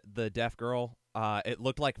 The deaf girl. It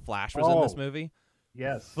looked like Flash was in this movie.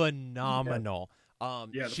 Yes, phenomenal.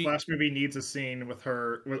 The Flash movie needs a scene with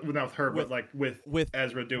her, not with her, but like with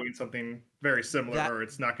Ezra doing something very similar, or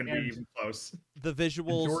it's not going to be even close. The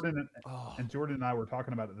visuals. And Jordan and I were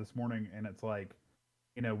talking about it this morning, and it's like,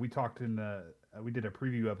 we talked we did a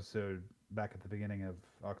preview episode back at the beginning of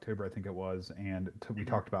October, I think it was, and we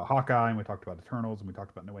talked about Hawkeye, and we talked about Eternals, and we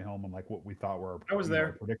talked about No Way Home, and like what we thought were I was our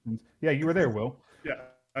there. predictions. Yeah, you were there, Will. Yeah,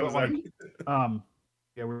 I But was like, there.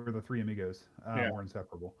 yeah, we were the three amigos. Yeah. We're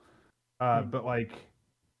inseparable. Mhm. But like,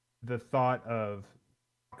 the thought of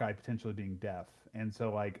Hawkeye potentially being deaf, and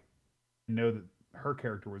so like, I know that her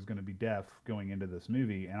character was going to be deaf going into this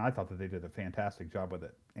movie, and I thought that they did a fantastic job with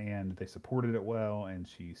it, and they supported it well, and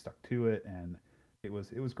she stuck to it, and it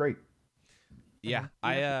was great. Yeah,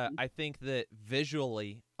 Yeah. I think that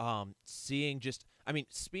visually, seeing just, I mean,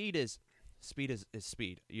 speed is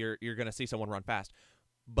speed. You're gonna see someone run fast,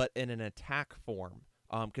 but in an attack form.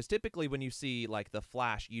 Because typically when you see like the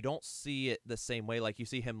Flash, you don't see it the same way. Like you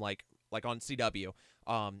see him like on CW,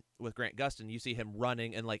 with Grant Gustin, you see him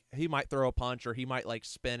running and like he might throw a punch or he might like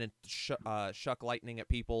spin and shuck lightning at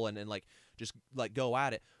people and like just like go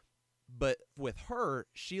at it. But with her,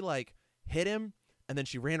 she like hit him and then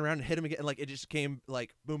she ran around and hit him again. And like it just came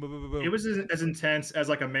like boom, boom, boom, boom, boom. It was as intense as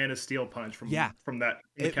like a Man of Steel punch from Yeah. from that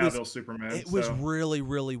It was- Cavill Superman. It was really,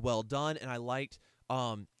 really well done, and I liked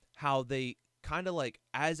how they kind of like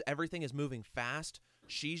as everything is moving fast,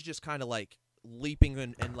 she's just kind of like leaping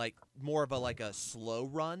and like more of a like a slow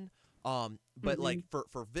run. But like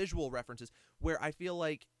for visual references, where I feel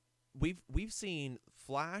like we've seen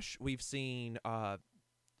Flash, we've seen I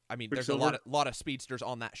mean, there's a lot of speedsters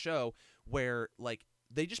on that show where like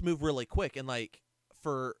they just move really quick and like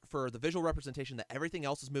for the visual representation that everything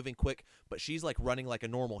else is moving quick, but she's like running like a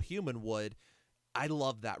normal human would. I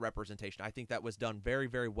love that representation. I think that was done very,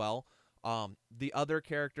 very well. The other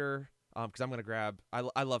character, because I'm gonna grab,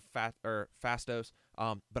 I love Fastos,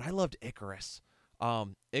 but I loved Icarus.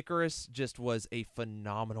 Icarus just was a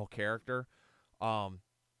phenomenal character.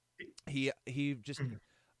 He just,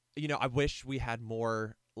 you know, I wish we had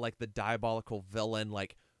more like the diabolical villain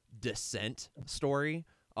like descent story.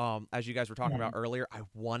 As you guys were talking about earlier, I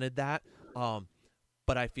wanted that.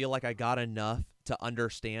 But I feel like I got enough to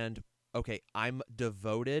understand. Okay, I'm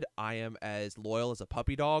devoted. I am as loyal as a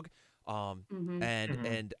puppy dog.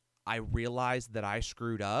 And I realized that I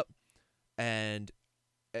screwed up, and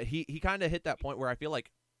he kind of hit that point where I feel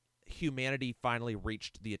like humanity finally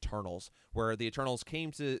reached the Eternals, where the Eternals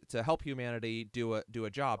came to help humanity do a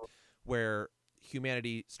job, where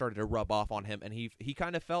humanity started to rub off on him, and he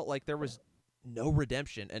kind of felt like there was no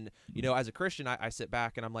redemption. And you know, as a Christian, I sit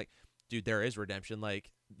back and I'm like, dude, there is redemption.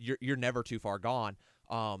 Like you're never too far gone.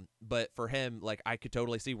 But for him, like I could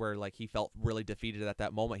totally see where like he felt really defeated at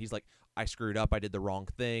that moment. He's like, I screwed up. I did the wrong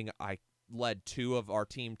thing. I led 2 of our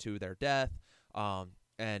team to their death.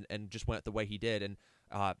 And just went the way he did. And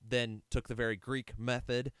then took the very Greek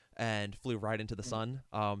method and flew right into the sun,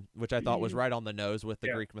 which I thought was right on the nose with the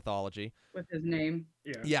Greek mythology. With his name.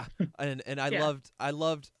 Yeah. And I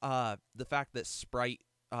loved the fact that Sprite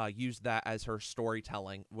used that as her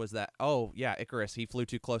storytelling, was that, oh yeah, Icarus, he flew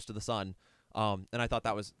too close to the sun. And I thought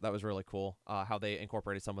that was really cool, how they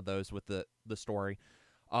incorporated some of those with the story.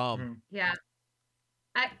 Yeah.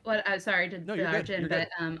 I'm sorry to dodge in, but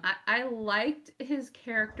I liked his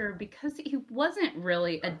character because he wasn't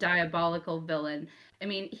really a diabolical villain. I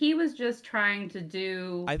mean, he was just trying to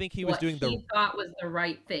do. I think he was doing he thought was the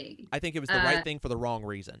right thing. I think it was the right thing for the wrong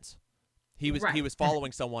reasons. He was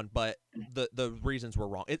following someone, but the reasons were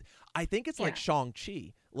wrong. I think it's like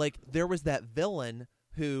Shang-Chi. Like there was that villain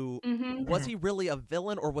who was he really a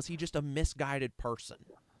villain, or was he just a misguided person?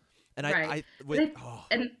 And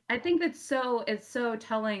and I think it's so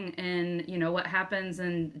telling in, you know, what happens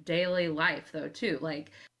in daily life though too.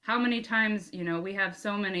 Like how many times, you know, we have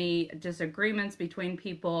so many disagreements between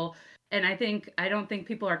people, and I don't think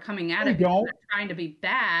people are coming at it because they're trying to be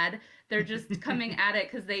bad. They're just coming at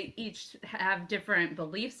it because they each have different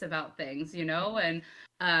beliefs about things, you know? And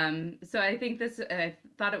so I think I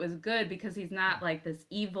thought it was good because he's not like this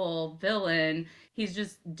evil villain. He's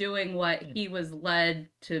just doing what he was led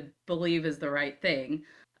to believe is the right thing.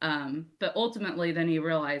 But ultimately then he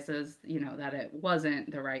realizes, you know, that it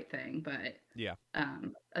wasn't the right thing. But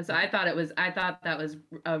so I thought that was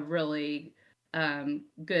a really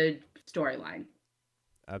good storyline.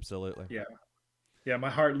 Absolutely. Yeah,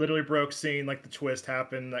 my heart literally broke seeing like the twist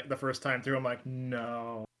happen like the first time through. I'm like,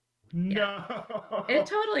 no. It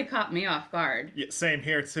totally caught me off guard. Yeah, same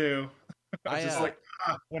here too. I was just like,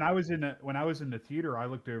 when I was in the theater, I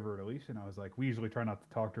looked over at Alicia and I was like, we usually try not to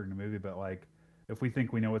talk during the movie, but like if we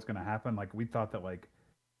think we know what's going to happen, like we thought that like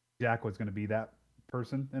Jack was going to be that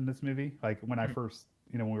person in this movie. Like when I first,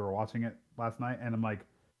 you know, when we were watching it last night, and I'm like,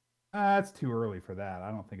 it's too early for that.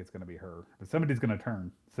 I don't think it's going to be her, but somebody's going to turn.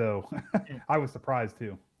 So I was surprised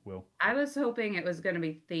too, Will. I was hoping it was going to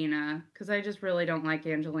be Thena because I just really don't like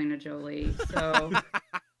Angelina Jolie. So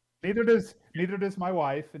Neither does my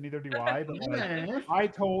wife, and neither do I. But like, Yeah. I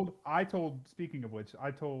told. Speaking of which,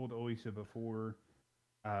 I told Alicia before,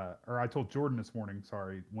 or I told Jordan this morning.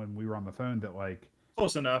 Sorry, when we were on the phone, that like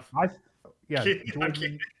Close enough. yeah, Kidding, I'm Jordan,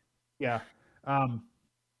 kidding. yeah.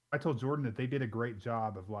 I told Jordan that they did a great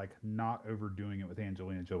job of like not overdoing it with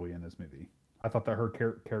Angelina Jolie in this movie. I thought that her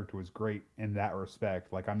character was great in that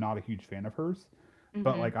respect. Like, I'm not a huge fan of hers,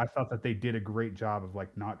 but like I thought that they did a great job of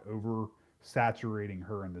like not over saturating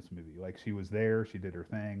her in this movie. Like, she was there, she did her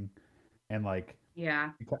thing, and like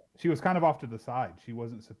Yeah. she was kind of off to the side. She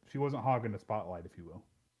wasn't hogging the spotlight, if you will.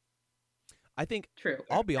 I think, True.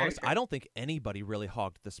 I'll be Very honest, true. I don't think anybody really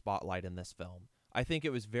hogged the spotlight in this film. I think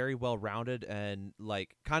it was very well rounded, and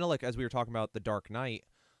like kind of like as we were talking about The Dark Knight,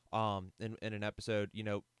 in an episode, you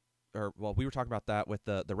know, or well, we were talking about that with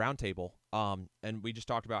the round table, and we just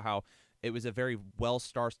talked about how it was a very well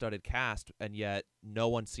star-studded cast, and yet no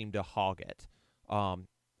one seemed to hog it. And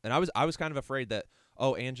I was kind of afraid that,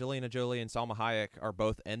 oh, Angelina Jolie and Salma Hayek are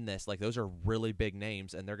both in this. Like, those are really big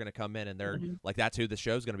names, and they're going to come in, and they're like, that's who the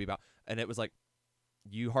show's going to be about. And it was like,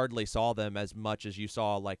 you hardly saw them as much as you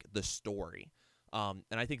saw like the story. And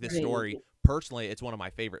I think this story, personally, it's one of my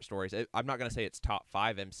favorite stories. I'm not going to say it's top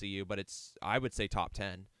 5 MCU, but I would say top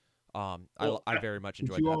 10. I very much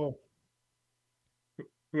enjoyed that.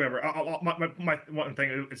 Whoever. My one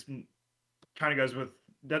thing, it's kind of goes with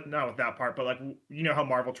not with that part, but like, you know how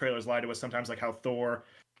Marvel trailers lie to us sometimes, like how Thor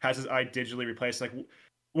has his eye digitally replaced. Like,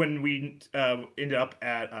 when we ended up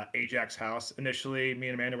at Ajax's house initially, me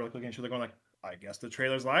and Amanda were like looking at each other, going like, I guess the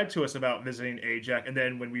trailers lied to us about visiting Ajax. And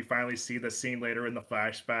then when we finally see the scene later in the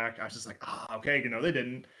flashback, I was just like, okay, you know, they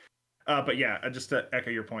didn't. But yeah, just to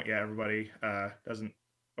echo your point, yeah, everybody doesn't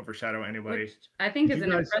overshadow anybody. Which I think Did is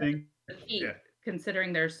you an guys impressive think? feat, Yeah.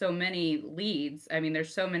 considering there's so many leads. I mean,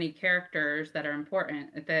 there's so many characters that are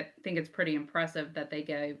important that I think it's pretty impressive that they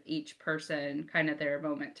gave each person kind of their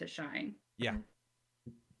moment to shine. Yeah.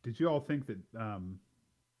 Did you all think that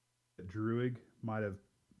that Druig might have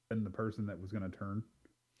been the person that was going to turn?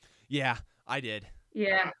 Yeah, I did.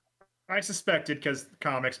 Yeah. I suspected because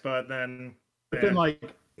comics, but then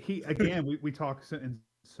like he again, we talk in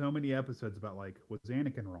so many episodes about like, was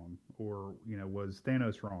Anakin wrong, or you know, was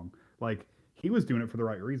Thanos wrong? Like, he was doing it for the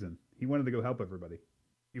right reason. He wanted to go help everybody,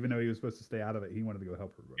 even though he was supposed to stay out of it. He wanted to go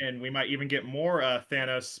help everybody. And we might even get more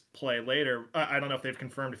Thanos play later. I don't know if they've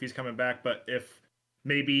confirmed if he's coming back, but if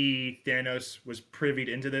maybe Thanos was privied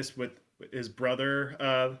into this with his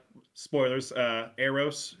brother, spoilers,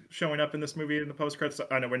 Eros showing up in this movie in the post-credits.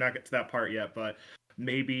 I know we're not getting to that part yet, but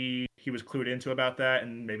maybe he was clued into about that,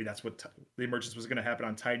 and maybe that's what the emergence was going to happen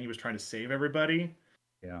on Titan. He was trying to save everybody.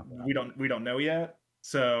 Yeah, we don't know yet.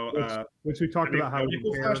 So which we talked about how we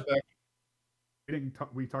didn't care. Flashback.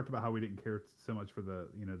 We talked about how we didn't care so much for the,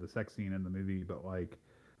 you know, the sex scene in the movie, but like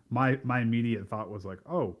my immediate thought was like,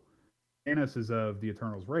 oh, Thanos is of the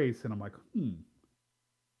Eternals race, and I'm like, you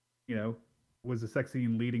know, was the sex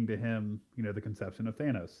scene leading to him, you know, the conception of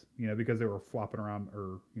Thanos, you know, because they were flopping around,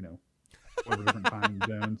 or you know, over different time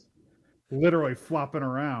zones, literally flopping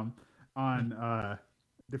around on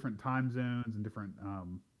different time zones and different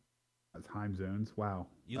time zones. Wow,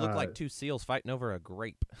 You look like 2 seals fighting over a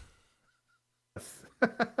grape.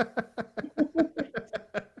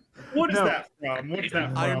 What is that from? What is that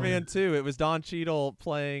from? Iron Man 2. It was Don Cheadle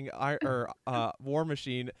playing War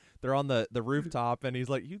Machine. They're on the rooftop, and he's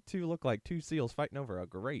like, "You two look like 2 seals fighting over a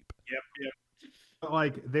grape." Yep. But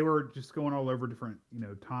like, they were just going all over different, you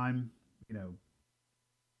know, time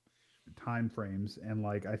frames, and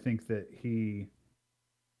like, I think that he,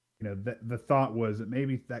 you know, the thought was that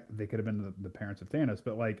maybe that they could have been the parents of Thanos,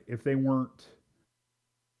 but like, if they weren't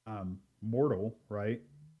mortal, right?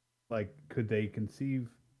 Like, could they conceive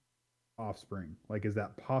offspring? Like, is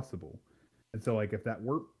that possible? And so, like, if that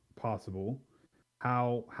weren't possible,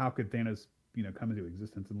 how could Thanos, you know, come into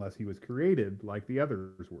existence unless he was created like the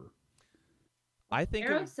others were? I think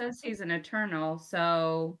Eros says he's an Eternal,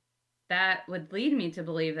 so that would lead me to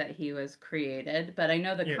believe that he was created. But I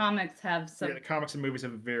know the comics have some. Yeah, the comics and movies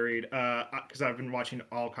have varied. Because I've been watching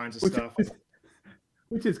all kinds of stuff.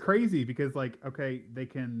 Which is crazy, because like, okay, they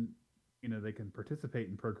can, you know, they can participate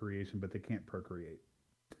in procreation, but they can't procreate.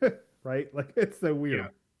 Right? Like, it's so weird. Yeah.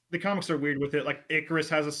 The comics are weird with it. Like, Icarus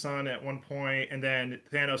has a son at one point, and then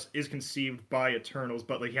Thanos is conceived by Eternals,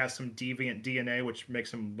 but like, he has some deviant DNA, which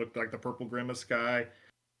makes him look like the purple Grimace guy.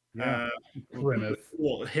 Yeah, Grimace.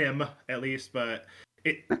 Well, him at least, but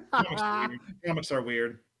comics are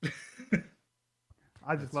weird.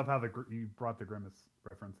 I just love how you brought the Grimace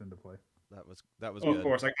reference into play. That was Oh, good. of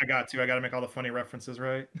course, I got to make all the funny references,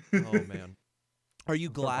 right? Oh man, are you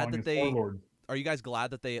glad that they are you guys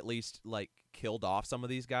glad that they at least like killed off some of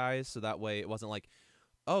these guys so that way it wasn't like,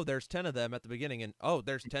 oh, there's 10 of them at the beginning and oh,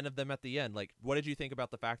 there's 10 of them at the end? Like, what did you think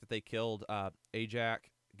about the fact that they killed Ajax,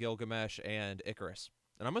 Gilgamesh, and Icarus?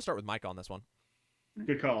 And I'm gonna start with Mike on this one.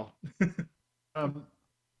 Good call. Yeah,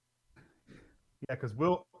 because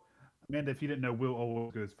Amanda, if you didn't know, Will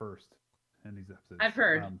always goes first in these episodes. I've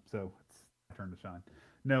heard. So it's my turn to shine.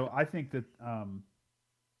 No, I think that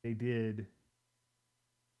they did.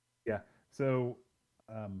 Yeah, so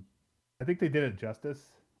I think they did it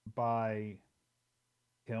justice by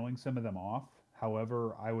killing some of them off.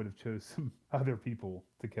 However, I would have chose some other people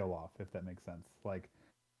to kill off, if that makes sense. Like,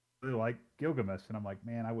 really like Gilgamesh, and I'm like,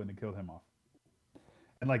 man, I wouldn't have killed him off.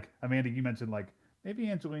 And like Amanda, you mentioned like maybe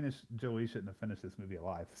Angelina Jolie shouldn't have finished this movie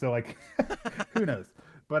alive. So like, who knows?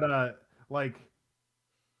 But like,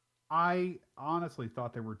 I honestly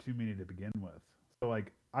thought there were too many to begin with. So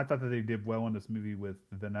like, I thought that they did well in this movie with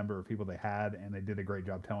the number of people they had, and they did a great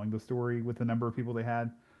job telling the story with the number of people they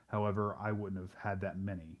had. However, I wouldn't have had that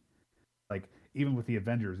many. Like, even with the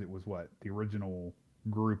Avengers, it was what? The original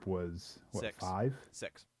group was, what, Six. 5?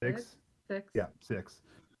 Six. Six? Six. Yeah, 6.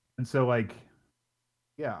 And so, like,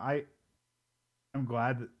 yeah, I'm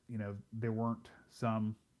glad that, you know, there weren't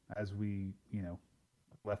some as we, you know,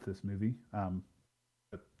 left this movie.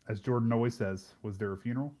 But as Jordan always says, was there a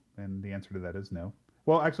funeral? And the answer to that is no.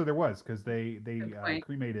 Well, actually, there was, because they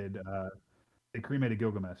cremated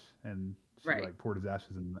Gilgamesh, and she like poured his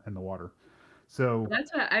ashes in the water. So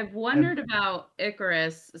that's what I've wondered about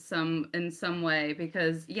Icarus in some way,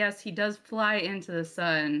 because yes, he does fly into the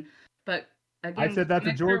sun, but again, I said that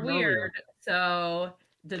to Jordan earlier. So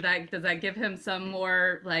does that give him some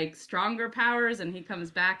more like stronger powers, and he comes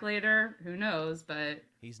back later? Who knows? But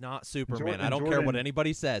he's not Superman. I don't care what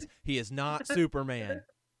anybody says. He is not Superman.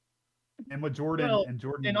 And what Jordan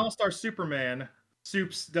in All-Star Superman,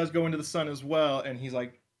 Supes does go into the sun as well, and he's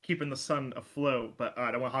like keeping the sun afloat. But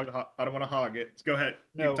I don't want to hog it. Go ahead.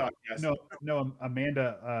 No,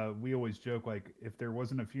 Amanda. We always joke like if there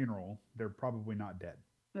wasn't a funeral, they're probably not dead.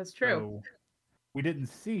 That's true. So we didn't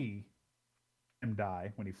see him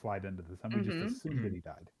die when he flied into the sun. We just assumed that he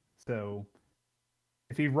died. So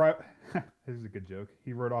if he this is a good joke.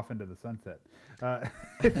 He rode off into the sunset.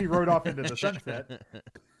 If he rode off into the sunset.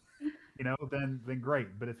 You know, then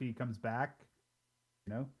great. But if he comes back,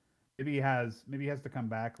 you know, maybe he has to come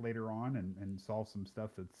back later on and solve some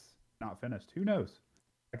stuff that's not finished. Who knows?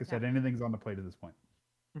 Like I said, anything's on the plate at this point.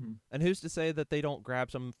 Mm-hmm. And who's to say that they don't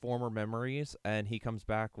grab some former memories and he comes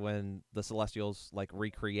back when the Celestials like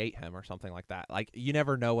recreate him or something like that? Like, you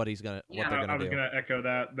never know what they're gonna do. I was gonna echo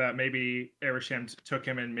that maybe Erisham took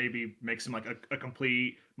him and maybe makes him like a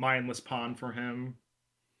complete mindless pawn for him.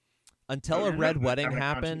 Until a red wedding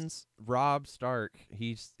happens, Robb Stark,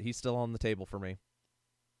 he's still on the table for me.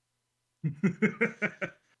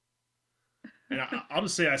 And I'll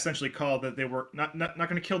just say I essentially called that they were not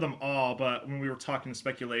going to kill them all, but when we were talking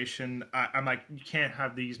speculation, I'm like, you can't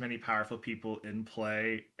have these many powerful people in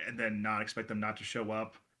play and then not expect them not to show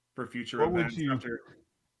up for future events.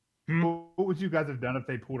 What would you guys have done if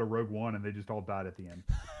they pulled a Rogue One and they just all died at the end?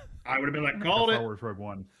 I would have been like, called it. Star Wars Rogue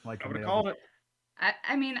One. Like, I would have called it.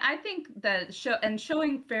 I mean, I think that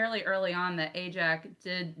showing fairly early on that Ajax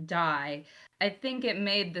did die, I think it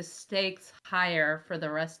made the stakes higher for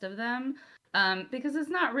the rest of them, because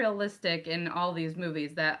it's not realistic in all these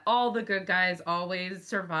movies that all the good guys always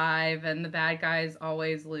survive and the bad guys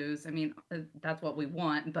always lose. I mean, that's what we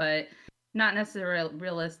want, but not necessarily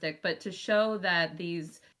realistic. But to show that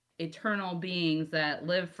these eternal beings that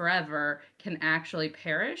live forever can actually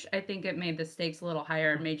perish, I think it made the stakes a little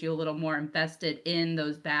higher and made you a little more invested in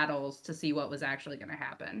those battles to see what was actually going to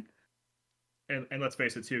happen. And let's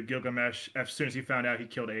face it too, Gilgamesh, as soon as he found out he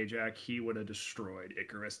killed Ajax, he would have destroyed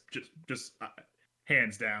Icarus, just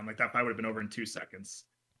hands down. Like, that fight would have been over in 2 seconds.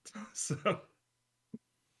 So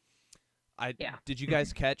did you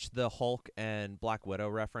guys catch the Hulk and Black Widow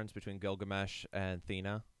reference between Gilgamesh and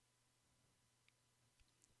Thena?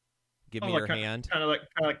 Give me your hand. Kind of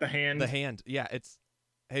like the hand. The hand. Yeah, it's,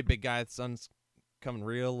 hey, big guy, the sun's coming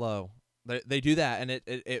real low. They do that, and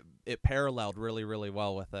it paralleled really, really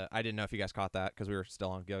well with it. I didn't know if you guys caught that because we were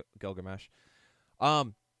still on Gilgamesh.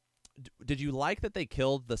 Did you like that they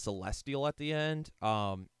killed the Celestial at the end?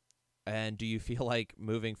 And do you feel like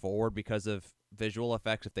moving forward, because of visual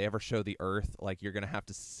effects, if they ever show the Earth, like, you're gonna have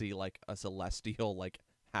to see like a Celestial like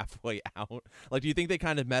halfway out? Like, do you think they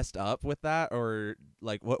kind of messed up with that, or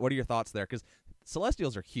like what are your thoughts there? Because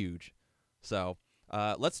Celestials are huge. So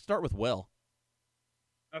let's start with Will.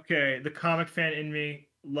 Okay, the comic fan in me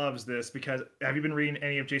loves this because have you been reading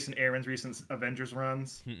any of Jason Aaron's recent Avengers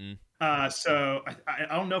runs? Mm-mm. So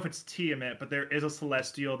I don't know if it's Tiamat, but there is a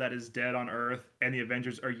Celestial that is dead on Earth, and the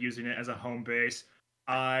Avengers are using it as a home base.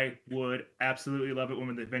 I would absolutely love it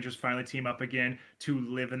when the Avengers finally team up again to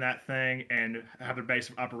live in that thing and have their base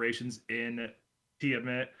of operations in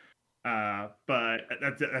Tiamat. But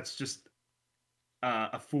that's just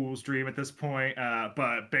a fool's dream at this point.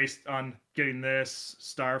 But based on getting this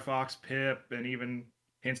Star Fox, Pip, and even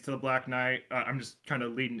hints to the Black Knight, I'm just kind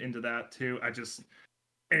of leading into that too.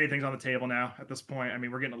 Anything's on the table now at this point. I mean,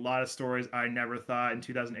 we're getting a lot of stories I never thought in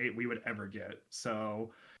 2008 we would ever get.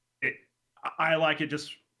 So I like it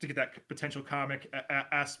just to get that potential comic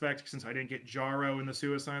aspect since I didn't get Jarro in the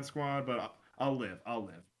Suicide Squad, but I'll live.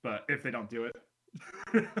 But if they don't do it.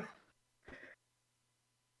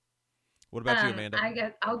 What about you, Amanda? I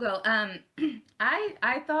guess I'll go.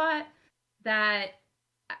 I thought that,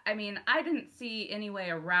 I mean, I didn't see any way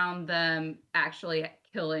around them actually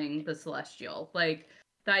killing the Celestial. Like,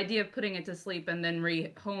 the idea of putting it to sleep and then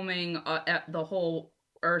rehoming the whole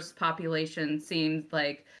Earth's population seems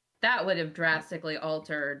like that would have drastically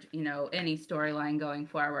altered, any storyline going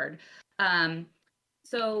forward.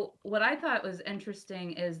 So what I thought was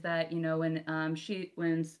interesting is that,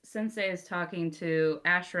 when Sensei is talking to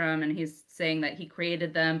Ashram and he's saying that he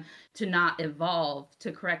created them to not evolve,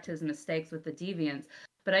 to correct his mistakes with the deviants.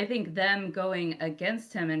 But I think them going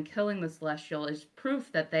against him and killing the Celestial is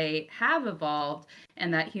proof that they have evolved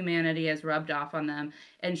and that humanity has rubbed off on them,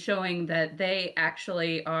 and showing that they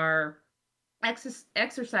actually are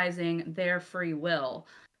exercising their free will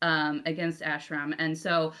against Ashram. And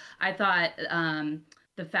so I thought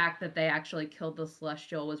the fact that they actually killed the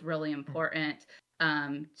Celestial was really important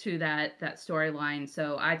to that storyline.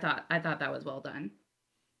 So I thought that was well done.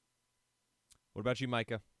 What about you,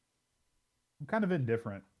 Micah? I'm kind of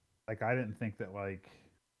indifferent. Like, I didn't think that, like,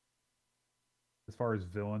 as far as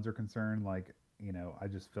villains are concerned, like, I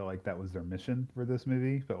just feel like that was their mission for this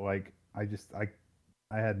movie. But like, I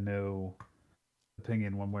had no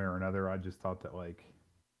opinion one way or another. I just thought that, like,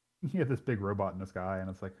 you have this big robot in the sky, and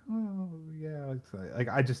it's like, oh yeah, like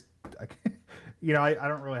I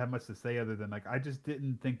don't really have much to say other than, like, I just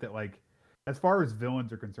didn't think that, like, as far as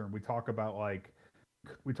villains are concerned, we talked a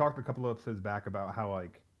couple of episodes back about how,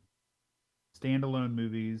 like, standalone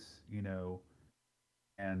movies,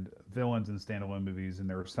 and villains in standalone movies, and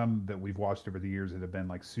there are some that we've watched over the years that have been,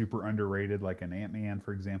 like, super underrated, like in Ant-Man,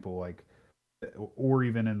 for example, like, or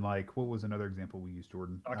even in, like, what was another example we used,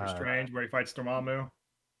 Jordan? Doctor Strange, where he fights Dormammu.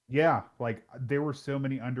 Yeah, like, there were so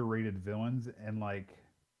many underrated villains, and, like,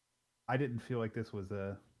 I didn't feel like this was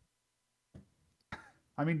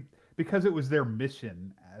I mean, because it was their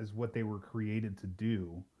mission as what they were created to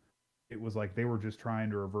do, it was like they were just trying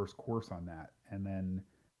to reverse course on that. And then,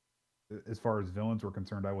 as far as villains were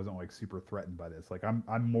concerned, I wasn't, like, super threatened by this. Like, I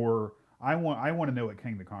want to know what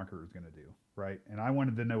King the Conqueror is going to do, right? And I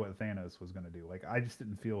wanted to know what Thanos was going to do. Like, I just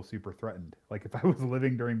didn't feel super threatened. Like, if I was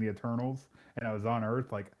living during the Eternals and I was on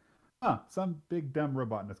Earth, like, some big dumb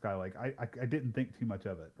robot in the sky. Like, I didn't think too much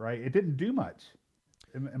of it, right? It didn't do much.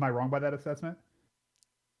 Am I wrong by that assessment?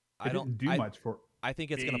 Didn't do much for. I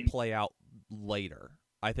think it's going to play out later.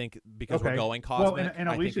 I think because we're going cosmic. Well, and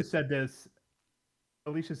Alicia said this.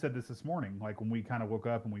 Alicia said this morning, like, when we kind of woke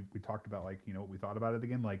up and we talked about, like, what we thought about it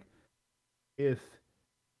again. Like, is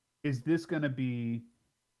this going to be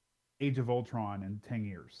Age of Ultron in 10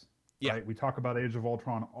 years? Yeah. Right? We talk about Age of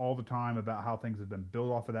Ultron all the time, about how things have been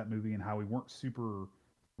built off of that movie and how we weren't super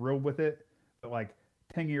thrilled with it. But, like,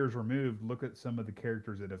 10 years removed, look at some of the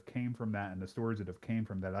characters that have came from that and the stories that have came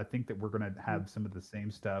from that. I think that we're going to have some of the same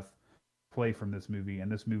stuff play from this movie,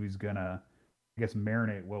 and this movie's going to, I guess,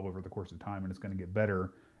 marinate well over the course of time, and it's going to get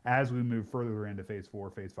better as we move further into Phase 4,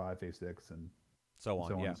 Phase 5, Phase 6, and so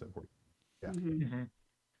on and so forth. Yeah. Mm-hmm.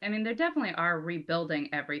 I mean, they definitely are rebuilding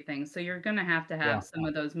everything, so you're going to have some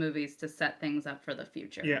of those movies to set things up for the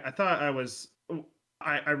future. Yeah, I thought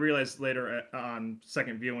I realized later on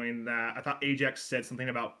second viewing that I thought Ajax said something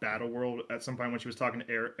about Battleworld at some point when she was talking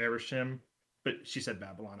to Arishem, but she said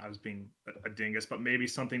Babylon. I was being a dingus, but maybe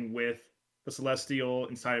something with the Celestial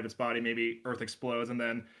inside of its body, maybe Earth explodes, and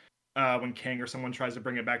then when Kang or someone tries to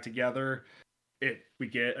bring it back together, we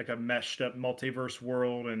get, like, a meshed up multiverse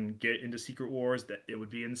world and get into Secret Wars. That it would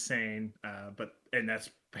be insane, and that's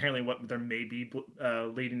apparently what there may be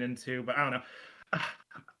leading into. But I don't know.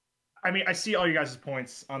 I mean, I see all you guys'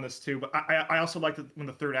 points on this too, but I also like that when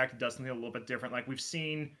the third act does something a little bit different. Like, we've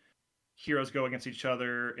seen heroes go against each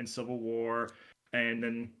other in Civil War, and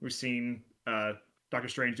then we've seen Doctor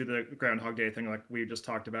Strange do the Groundhog Day thing, like we just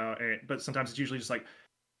talked about. But sometimes it's usually just like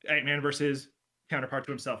Ant-Man versus counterpart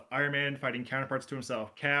to himself. Iron Man fighting counterparts to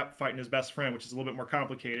himself. Cap fighting his best friend, which is a little bit more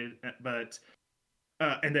complicated. But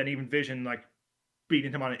and then even Vision like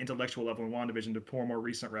beating him on an intellectual level in WandaVision, to pour more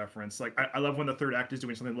recent reference. Like I love when the third act is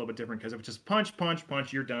doing something a little bit different, because if it's just punch, punch,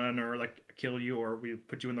 punch, you're done, or like kill you, or we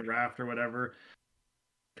put you in the raft or whatever,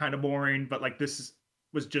 kind of boring. But like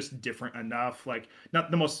was just different enough. Like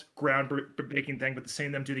not the most groundbreaking thing, but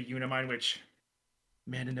seeing them do the Unimind, which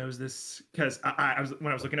Amanda knows this because I was when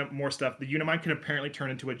I was looking up more stuff, the Unimind can apparently turn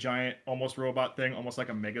into a giant, almost robot thing, almost like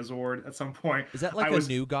a Megazord at some point. Is that like I a was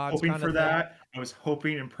New Gods hoping kind for of that. thing? I was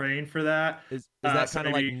hoping and praying for that. Is that so kind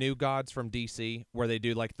of like maybe- New Gods from DC, where they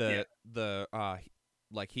do like Yeah. the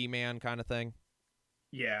like He-Man kind of thing?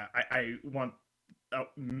 Yeah, I want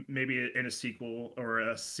maybe in a sequel or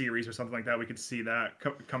a series or something like that, we could see that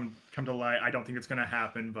come to light. I don't think it's going to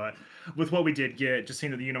happen, but with what we did get, just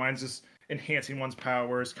seeing that the Unimind's just enhancing one's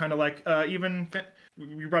powers, kind of like even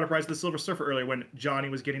you brought up Rise of the Silver Surfer earlier, when Johnny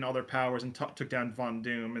was getting all their powers and took down Von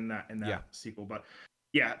Doom in that Yeah. sequel. But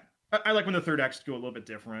yeah, I like when the third acts go a little bit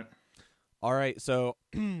different. All right, so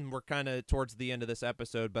we're kind of towards the end of this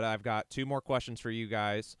episode, but I've got 2 more questions for you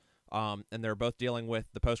guys, and they're both dealing with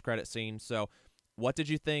the post-credit scene. So what did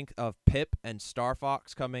you think of Pip and Star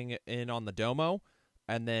Fox coming in on the Domo?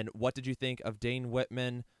 And then what did you think of Dane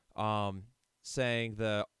Whitman saying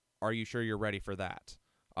 "Are you sure you're ready for that?"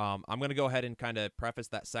 I'm going to go ahead and kind of preface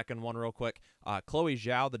that second one real quick. Chloe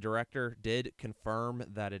Zhao, the director, did confirm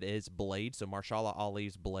that it is Blade. So Marshala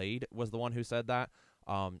Ali's Blade was the one who said that.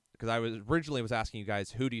 Because I was originally asking you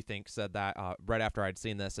guys, who do you think said that right after I'd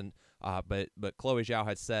seen this, and but Chloe Zhao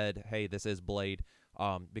had said, hey, this is Blade,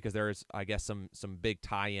 because there is, I guess, some big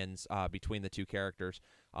tie-ins between the two characters.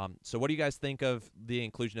 So what do you guys think of the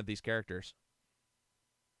inclusion of these characters?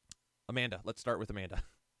 Amanda, let's start with Amanda.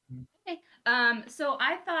 Okay. So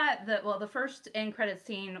I thought that, well, the first end credit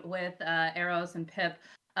scene with Eros and Pip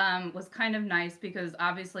was kind of nice, because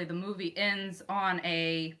obviously the movie ends on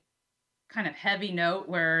a kind of heavy note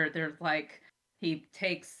where there's like, he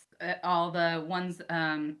takes all the ones,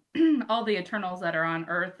 all the Eternals that are on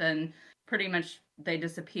Earth, and pretty much they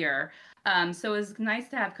disappear. So it's nice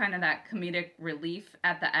to have kind of that comedic relief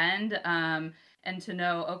at the end, and to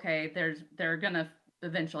know, okay, they're gonna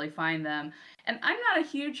eventually find them. And I'm not a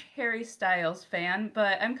huge Harry Styles fan,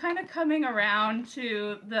 but I'm kind of coming around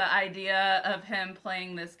to the idea of him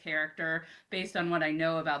playing this character based on what I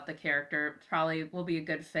know about the character. Probably will be a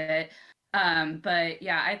good fit. But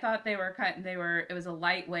yeah, I thought it was a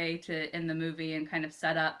light way to end the movie and kind of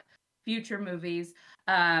set up future movies.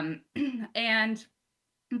 But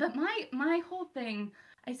my whole thing,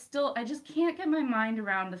 I just can't get my mind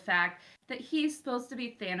around the fact that he's supposed to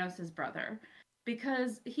be Thanos' brother,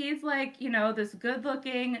 because he's like, this good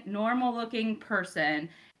looking, normal looking person,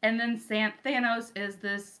 and then Thanos is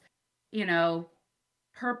this,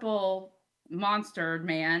 purple monster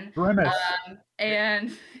man. Grimace.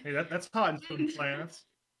 And Hey, that's hot in some planets.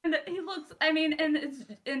 and he looks,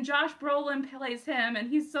 and Josh Brolin plays him, and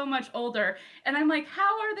he's so much older, and I'm like,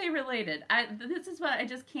 how are they related? This is what I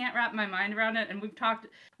just can't wrap my mind around it. And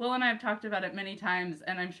Will and I have talked about it many times,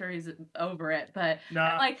 and I'm sure he's over it, but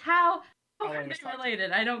Nah, like, how I'll are they always talk.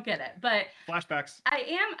 related? I don't get it. But Flashbacks.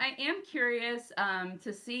 I am curious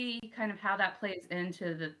to see kind of how that plays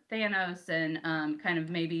into the Thanos, and kind of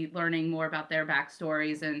maybe learning more about their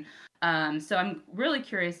backstories, and so I'm really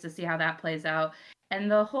curious to see how that plays out. And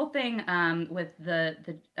the whole thing with the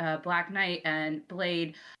Black Knight and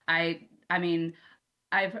Blade, I mean,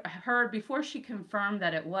 I've heard before she confirmed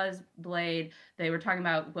that it was Blade, they were talking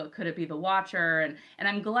about what could it be, the Watcher, and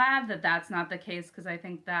I'm glad that that's not the case, because I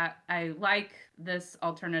think that I like this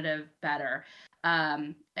alternative better.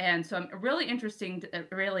 And so I'm really interested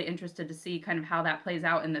to see kind of how that plays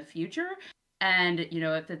out in the future, and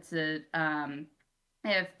if it's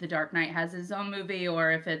if the Dark Knight has his own movie, or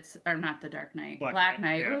if it's, or not the Dark Knight, Black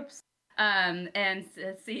Knight. Yeah. Oops. And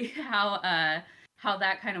see how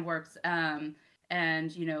that kind of works. And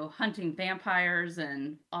hunting vampires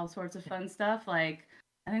and all sorts of fun stuff. Like,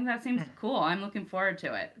 I think that seems cool. I'm looking forward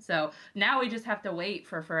to it. So now we just have to wait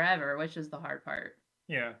for forever, which is the hard part.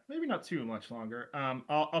 Yeah, maybe not too much longer.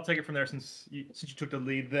 I'll take it from there, since you took the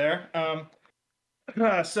lead there.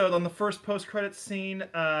 So on the first post-credit scene,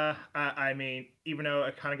 I mean, even though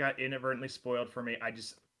it kind of got inadvertently spoiled for me,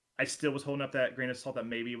 I still was holding up that grain of salt that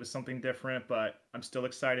maybe it was something different, but I'm still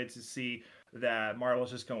excited to see that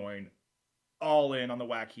Marvel's just going all in on the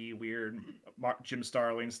wacky, weird Jim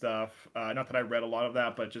Starlin stuff. Not that I read a lot of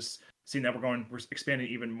that, but just seeing that we're expanding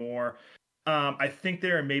even more. I think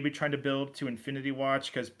they're maybe trying to build to Infinity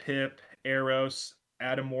Watch, because Pip, Eros,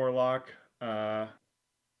 Adam Warlock,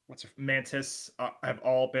 Mantis have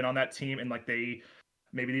all been on that team, and like maybe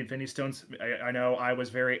the Infinity Stones. I know I was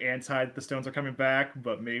very anti the Stones are coming back,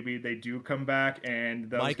 but maybe they do come back, and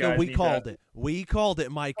those Micah, guys we need called it. We called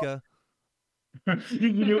it, Micah.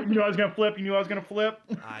 you knew I was gonna flip. You knew I was gonna flip.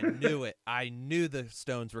 I knew it. I knew the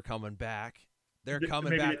Stones were coming back. They're coming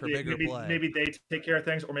maybe back for bigger play. Maybe they take care of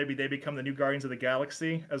things, or maybe they become the new Guardians of the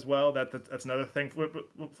Galaxy as well. That's another thing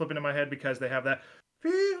flipping in my head because they have that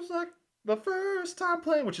feels like the first time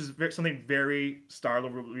playing, which is something very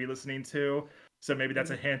Star-Lord will be listening to. So maybe that's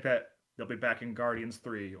a hint that they'll be back in Guardians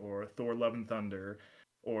 3 or Thor: Love and Thunder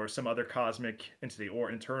or some other cosmic entity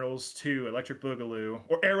or Eternals 2, Electric Boogaloo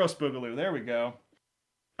or Eros Boogaloo. There we go.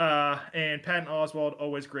 And Patton Oswalt,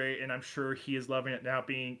 always great, and I'm sure he is loving it now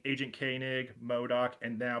being Agent Koenig, MODOK,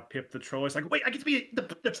 and now Pip the Troll. It's like, wait, I get to be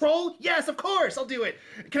the Troll? Yes, of course, I'll do it.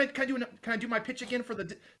 Can I do my pitch again for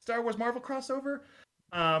the Star Wars Marvel crossover?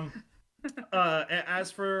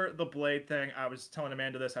 As for the Blade thing, I was telling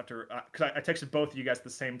Amanda this after because I texted both of you guys at the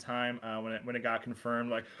same time when it got confirmed.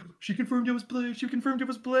 Like, she confirmed it was Blade. She confirmed it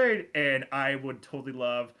was Blade, and I would totally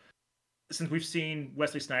love. Since we've seen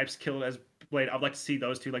Wesley Snipes killed as Blade, I'd like to see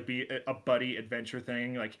those two like be a buddy adventure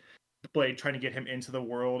thing, like Blade trying to get him into the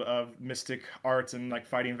world of mystic arts and like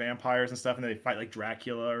fighting vampires and stuff, and they fight like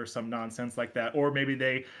Dracula or some nonsense like that. Or maybe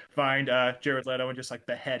they find Jared Leto and just like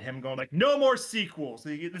behead him, going like, "No more sequels.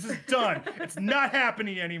 This is done. It's not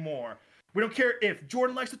happening anymore. We don't care if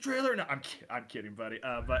Jordan likes the trailer." No, I'm kidding, buddy.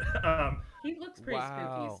 But he looks pretty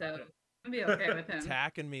Wow. spooky, so I'd be okay with him.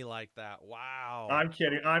 Attacking me like that. Wow. I'm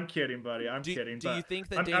kidding, buddy. I'm kidding. Do you think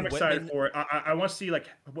that Dane I'm excited Whitman, for it. I want to see like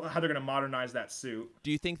how they're gonna modernize that suit.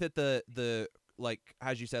 do you think that the like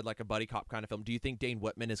as you said, like a buddy cop kind of film, do you think Dane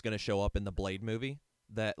Whitman is going to show up in the Blade movie?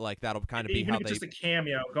 That like that'll kind of be Even how if they just a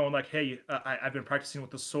cameo, going like, "Hey, I've been practicing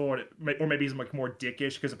with the sword," or maybe he's like more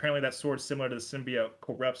dickish because apparently that sword's similar to the symbiote,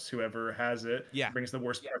 corrupts whoever has it. Yeah. Brings the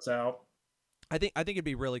worst parts out. I think it'd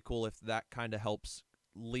be really cool if that kind of helps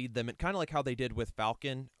lead them, and kind of like how they did with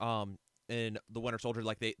Falcon in the Winter Soldier,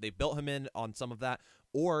 like they built him in on some of that,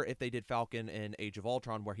 or if they did Falcon in Age of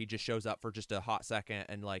Ultron where he just shows up for just a hot second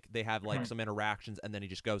and like they have like some interactions and then he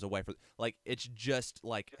just goes away for like it's just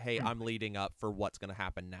like, hey, I'm leading up for what's going to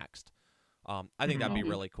happen next. I think that'd be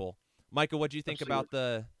really cool. Micah, what do you think about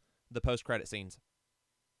the post-credit scenes?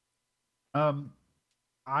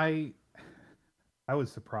 I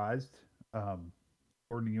was surprised.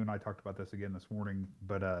 Gordon, you and I talked about this again this morning,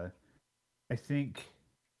 but I think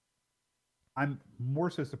I'm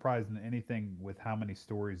more so surprised than anything with how many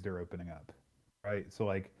stories they're opening up, right? So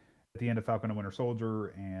like at the end of Falcon and Winter Soldier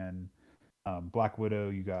and Black Widow,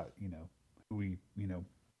 you got, who we,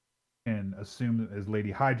 can assume as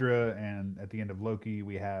Lady Hydra, and at the end of Loki,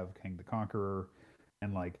 we have Kang the Conqueror,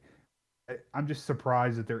 and like I'm just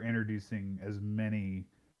surprised that they're introducing as many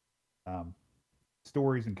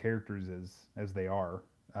stories and characters as they are.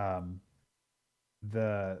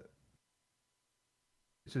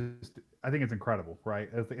 It's just, I think it's incredible, right?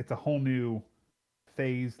 It's a whole new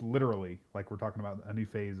phase, literally, like we're talking about a new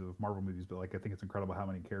phase of Marvel movies, but like I think it's incredible how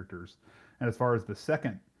many characters. And as far as the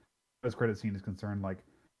second post-credit scene is concerned, like,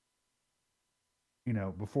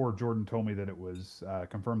 before Jordan told me that it was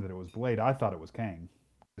confirmed that it was Blade, I thought it was Kang.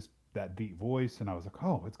 That deep voice, and I was like,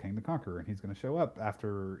 oh, it's Kang the Conqueror, and he's going to show up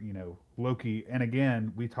after Loki. And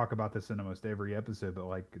again, we talk about this in almost every episode, but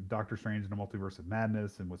like Doctor Strange and the Multiverse of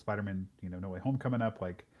Madness, and with Spider-Man No Way Home coming up,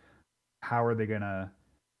 like how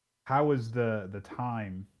is the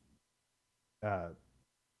time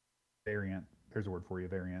variant, there's a word for you,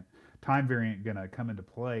 time variant gonna come into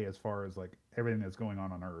play as far as like everything that's going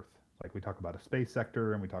on Earth? Like we talk about a space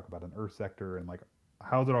sector and we talk about an Earth sector, and like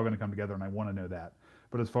how's it all going to come together? And I want to know that.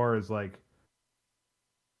 But as far as like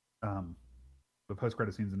the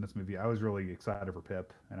post-credit scenes in this movie, I was really excited for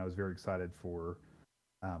Pip, and I was very excited for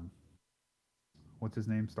what's his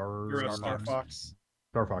name? Star Fox.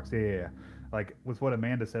 Star Fox, yeah. Like with what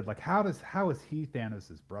Amanda said, like how is he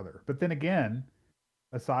Thanos' brother? But then again,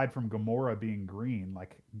 aside from Gamora being green,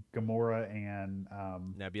 like Gamora and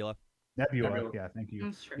Nebula, yeah, thank you.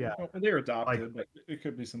 That's true. Yeah, they're adopted, but it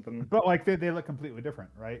could be something. But like they look completely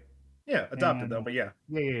different, right? Yeah, adopted though, but yeah.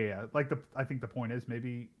 Yeah. Like I think the point is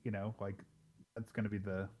maybe like that's going to be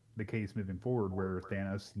the case moving forward, where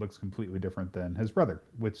Thanos looks completely different than his brother,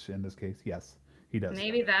 which in this case, yes, he does.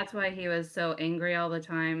 Maybe that's why he was so angry all the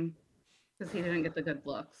time, because he didn't get the good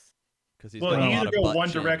looks. Because he's you either go one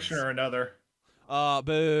direction or another.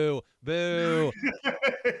 Boo.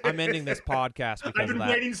 I'm ending this podcast because I've been of that.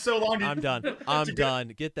 waiting so long. I'm done. I'm done.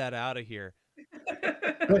 Get that out of here.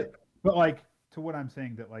 But like, to what I'm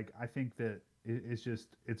saying, that like I think that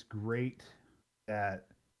it's great that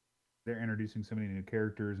they're introducing so many new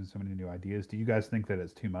characters and so many new ideas. Do you guys think that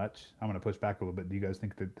it's too much? I'm going to push back a little bit. Do you guys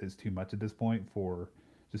think that it's too much at this point for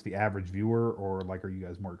just the average viewer, or like, are you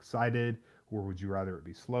guys more excited, or would you rather it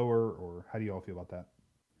be slower, or how do you all feel about that?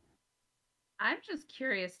 I'm just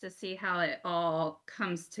curious to see how it all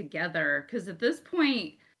comes together because at this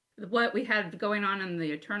point, what we had going on in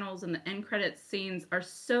the Eternals and the end credits scenes are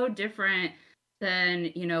so different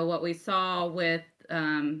than what we saw with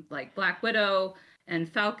like Black Widow and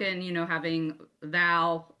Falcon. Having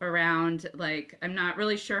Val around. Like, I'm not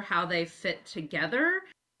really sure how they fit together.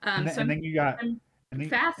 And then, So and then you got I'm and then,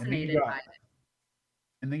 fascinated by it.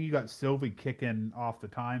 and then you got Sylvie kicking off the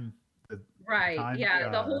time. Right. Yeah.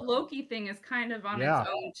 The whole Loki thing is kind of on its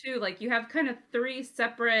own too. Like, you have kind of three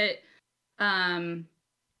separate kind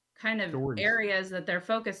of stories. areas that they're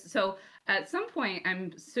focused. So at some point,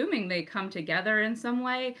 I'm assuming they come together in some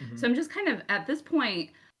way. So I'm just kind of, at this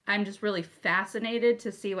point, I'm just really fascinated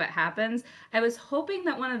to see what happens. I was hoping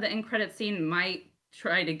that one of the end credit scene might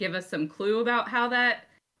try to give us some clue about how that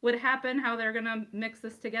would happen, how they're going to mix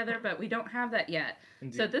this together, but we don't have that yet.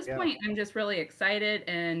 Indeed. So at this point, I'm just really excited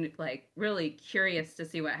and like really curious to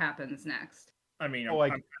see what happens next. I mean, Well,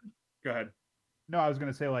 go ahead. No, I was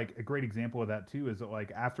going to say, like, a great example of that too is that,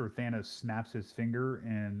 like, after Thanos snaps his finger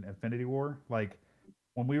in Infinity War, like,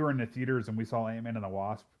 when we were in the theaters and we saw Ant-Man and the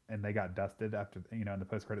Wasp and they got dusted after, in the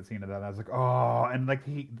post-credit scene of that, I was like, oh, and like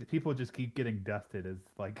people just keep getting dusted as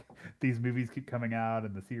like these movies keep coming out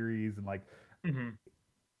and the series, and like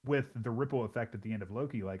with the ripple effect at the end of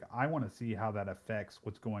Loki, like, I want to see how that affects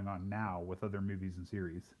what's going on now with other movies and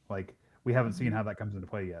series. Like, we haven't seen how that comes into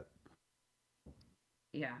play yet.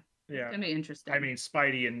 Yeah. Yeah, it's gonna be interesting. I mean,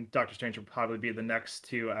 Spidey and Doctor Strange will probably be the next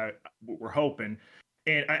two. We're hoping,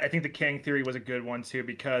 and I think the Kang theory was a good one too,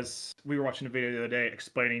 because we were watching a video the other day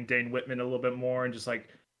explaining Dane Whitman a little bit more and just like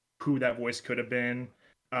who that voice could have been,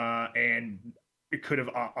 and it could have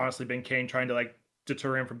honestly been Kang trying to like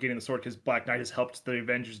deter him from getting the sword, because Black Knight has helped the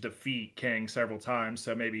Avengers defeat Kang several times.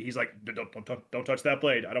 So maybe he's like, don't touch that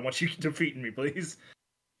blade. I don't want you defeating me, please.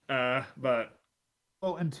 But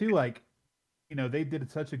well, and two, like, they did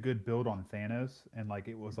such a good build on Thanos, and like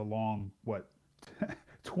it was a long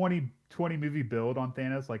 20 movie build on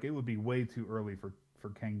Thanos. Like, it would be way too early for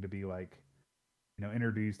Kang to be like,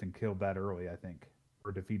 introduced and killed that early, I think,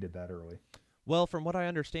 or defeated that early. Well, from what I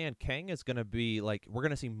understand, Kang is going to be like, we're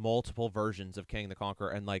going to see multiple versions of Kang the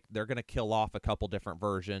Conqueror, and like they're going to kill off a couple different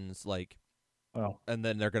versions, like, and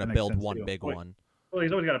then they're going to build one big one. Well,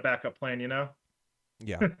 he's always got a backup plan,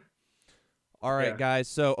 Yeah. All right, guys.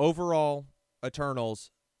 So overall,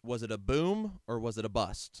 Eternals, was it a boom or was it a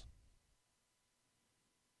bust?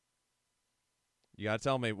 You gotta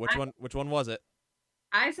tell me which one was it?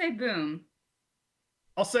 I say boom.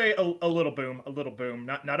 I'll say a little boom,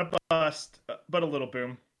 not a bust, but a little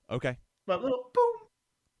boom. Okay. But a little boom.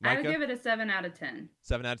 Micah? I would give it a 7 out of 10.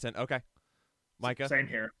 7 out of 10. Okay. Micah? Same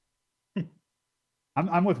here.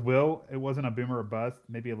 I'm with Will. It wasn't a boom or a bust,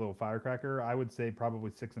 maybe a little firecracker. I would say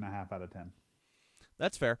probably 6.5 out of 10.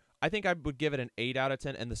 That's fair. I think I would give it an 8 out of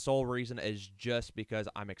 10, and the sole reason is just because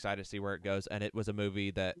I'm excited to see where it goes, and it was a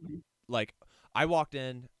movie that, like, I walked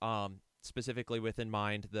in specifically with in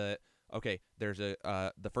mind that, okay, there's the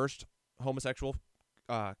first homosexual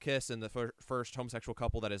kiss and the first homosexual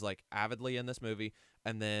couple that is, like, avidly in this movie,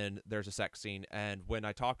 and then there's a sex scene, and when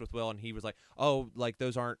I talked with Will, and he was like, oh, like,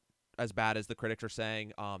 those aren't as bad as the critics are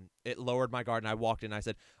saying, it lowered my guard, and I walked in and I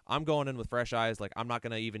said, I'm going in with fresh eyes. Like, I'm not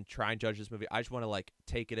going to even try and judge this movie. I just want to, like,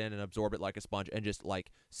 take it in and absorb it like a sponge and just,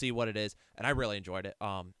 like, see what it is. And I really enjoyed it.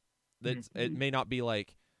 It may not be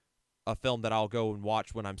like a film that I'll go and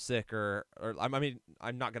watch when I'm sick, or I mean,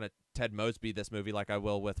 I'm not going to Ted Mosby this movie like I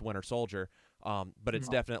will with Winter Soldier. But it's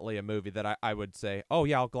definitely a movie that I would say, oh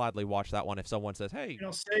yeah, I'll gladly watch that one if someone says, hey.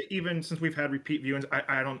 Say, even since we've had repeat viewings,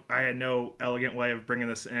 I had no elegant way of bringing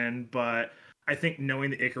this in, but I think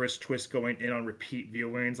knowing the Icarus twist going in on repeat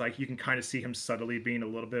viewings, like, you can kind of see him subtly being a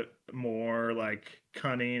little bit more like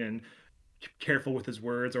cunning and careful with his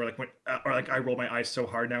words, or like when I roll my eyes so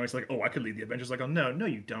hard now, it's like, oh, I could lead the Avengers. Like, oh no,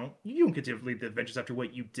 you don't. You don't get to lead the Avengers after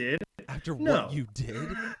what you did. After what you did?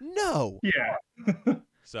 No. Yeah.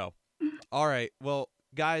 So. All right. Well,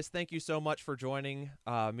 guys, thank you so much for joining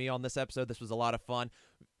me on this episode. This was a lot of fun.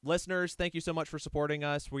 Listeners, thank you so much for supporting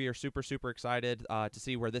us. We are super, super excited to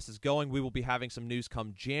see where this is going. We will be having some news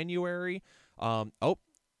come January. Does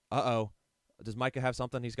Micah have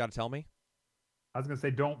something he's got to tell me? I was going to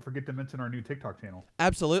say, don't forget to mention our new TikTok channel.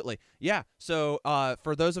 Absolutely. Yeah. So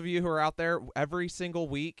for those of you who are out there, every single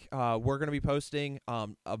week, we're going to be posting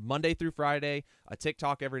a Monday through Friday, a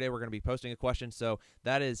TikTok every day. We're going to be posting a question. So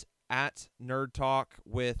that is at Nerd Talk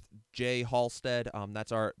with Jay Halstead.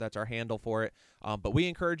 That's our handle for it. But we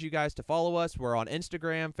encourage you guys to follow us. We're on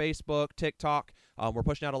Instagram, Facebook, TikTok. We're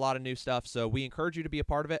pushing out a lot of new stuff, so we encourage you to be a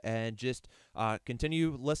part of it and just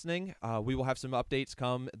continue listening. We will have some updates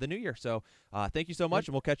come the new year. So thank you so much,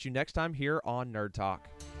 and we'll catch you next time here on Nerd Talk.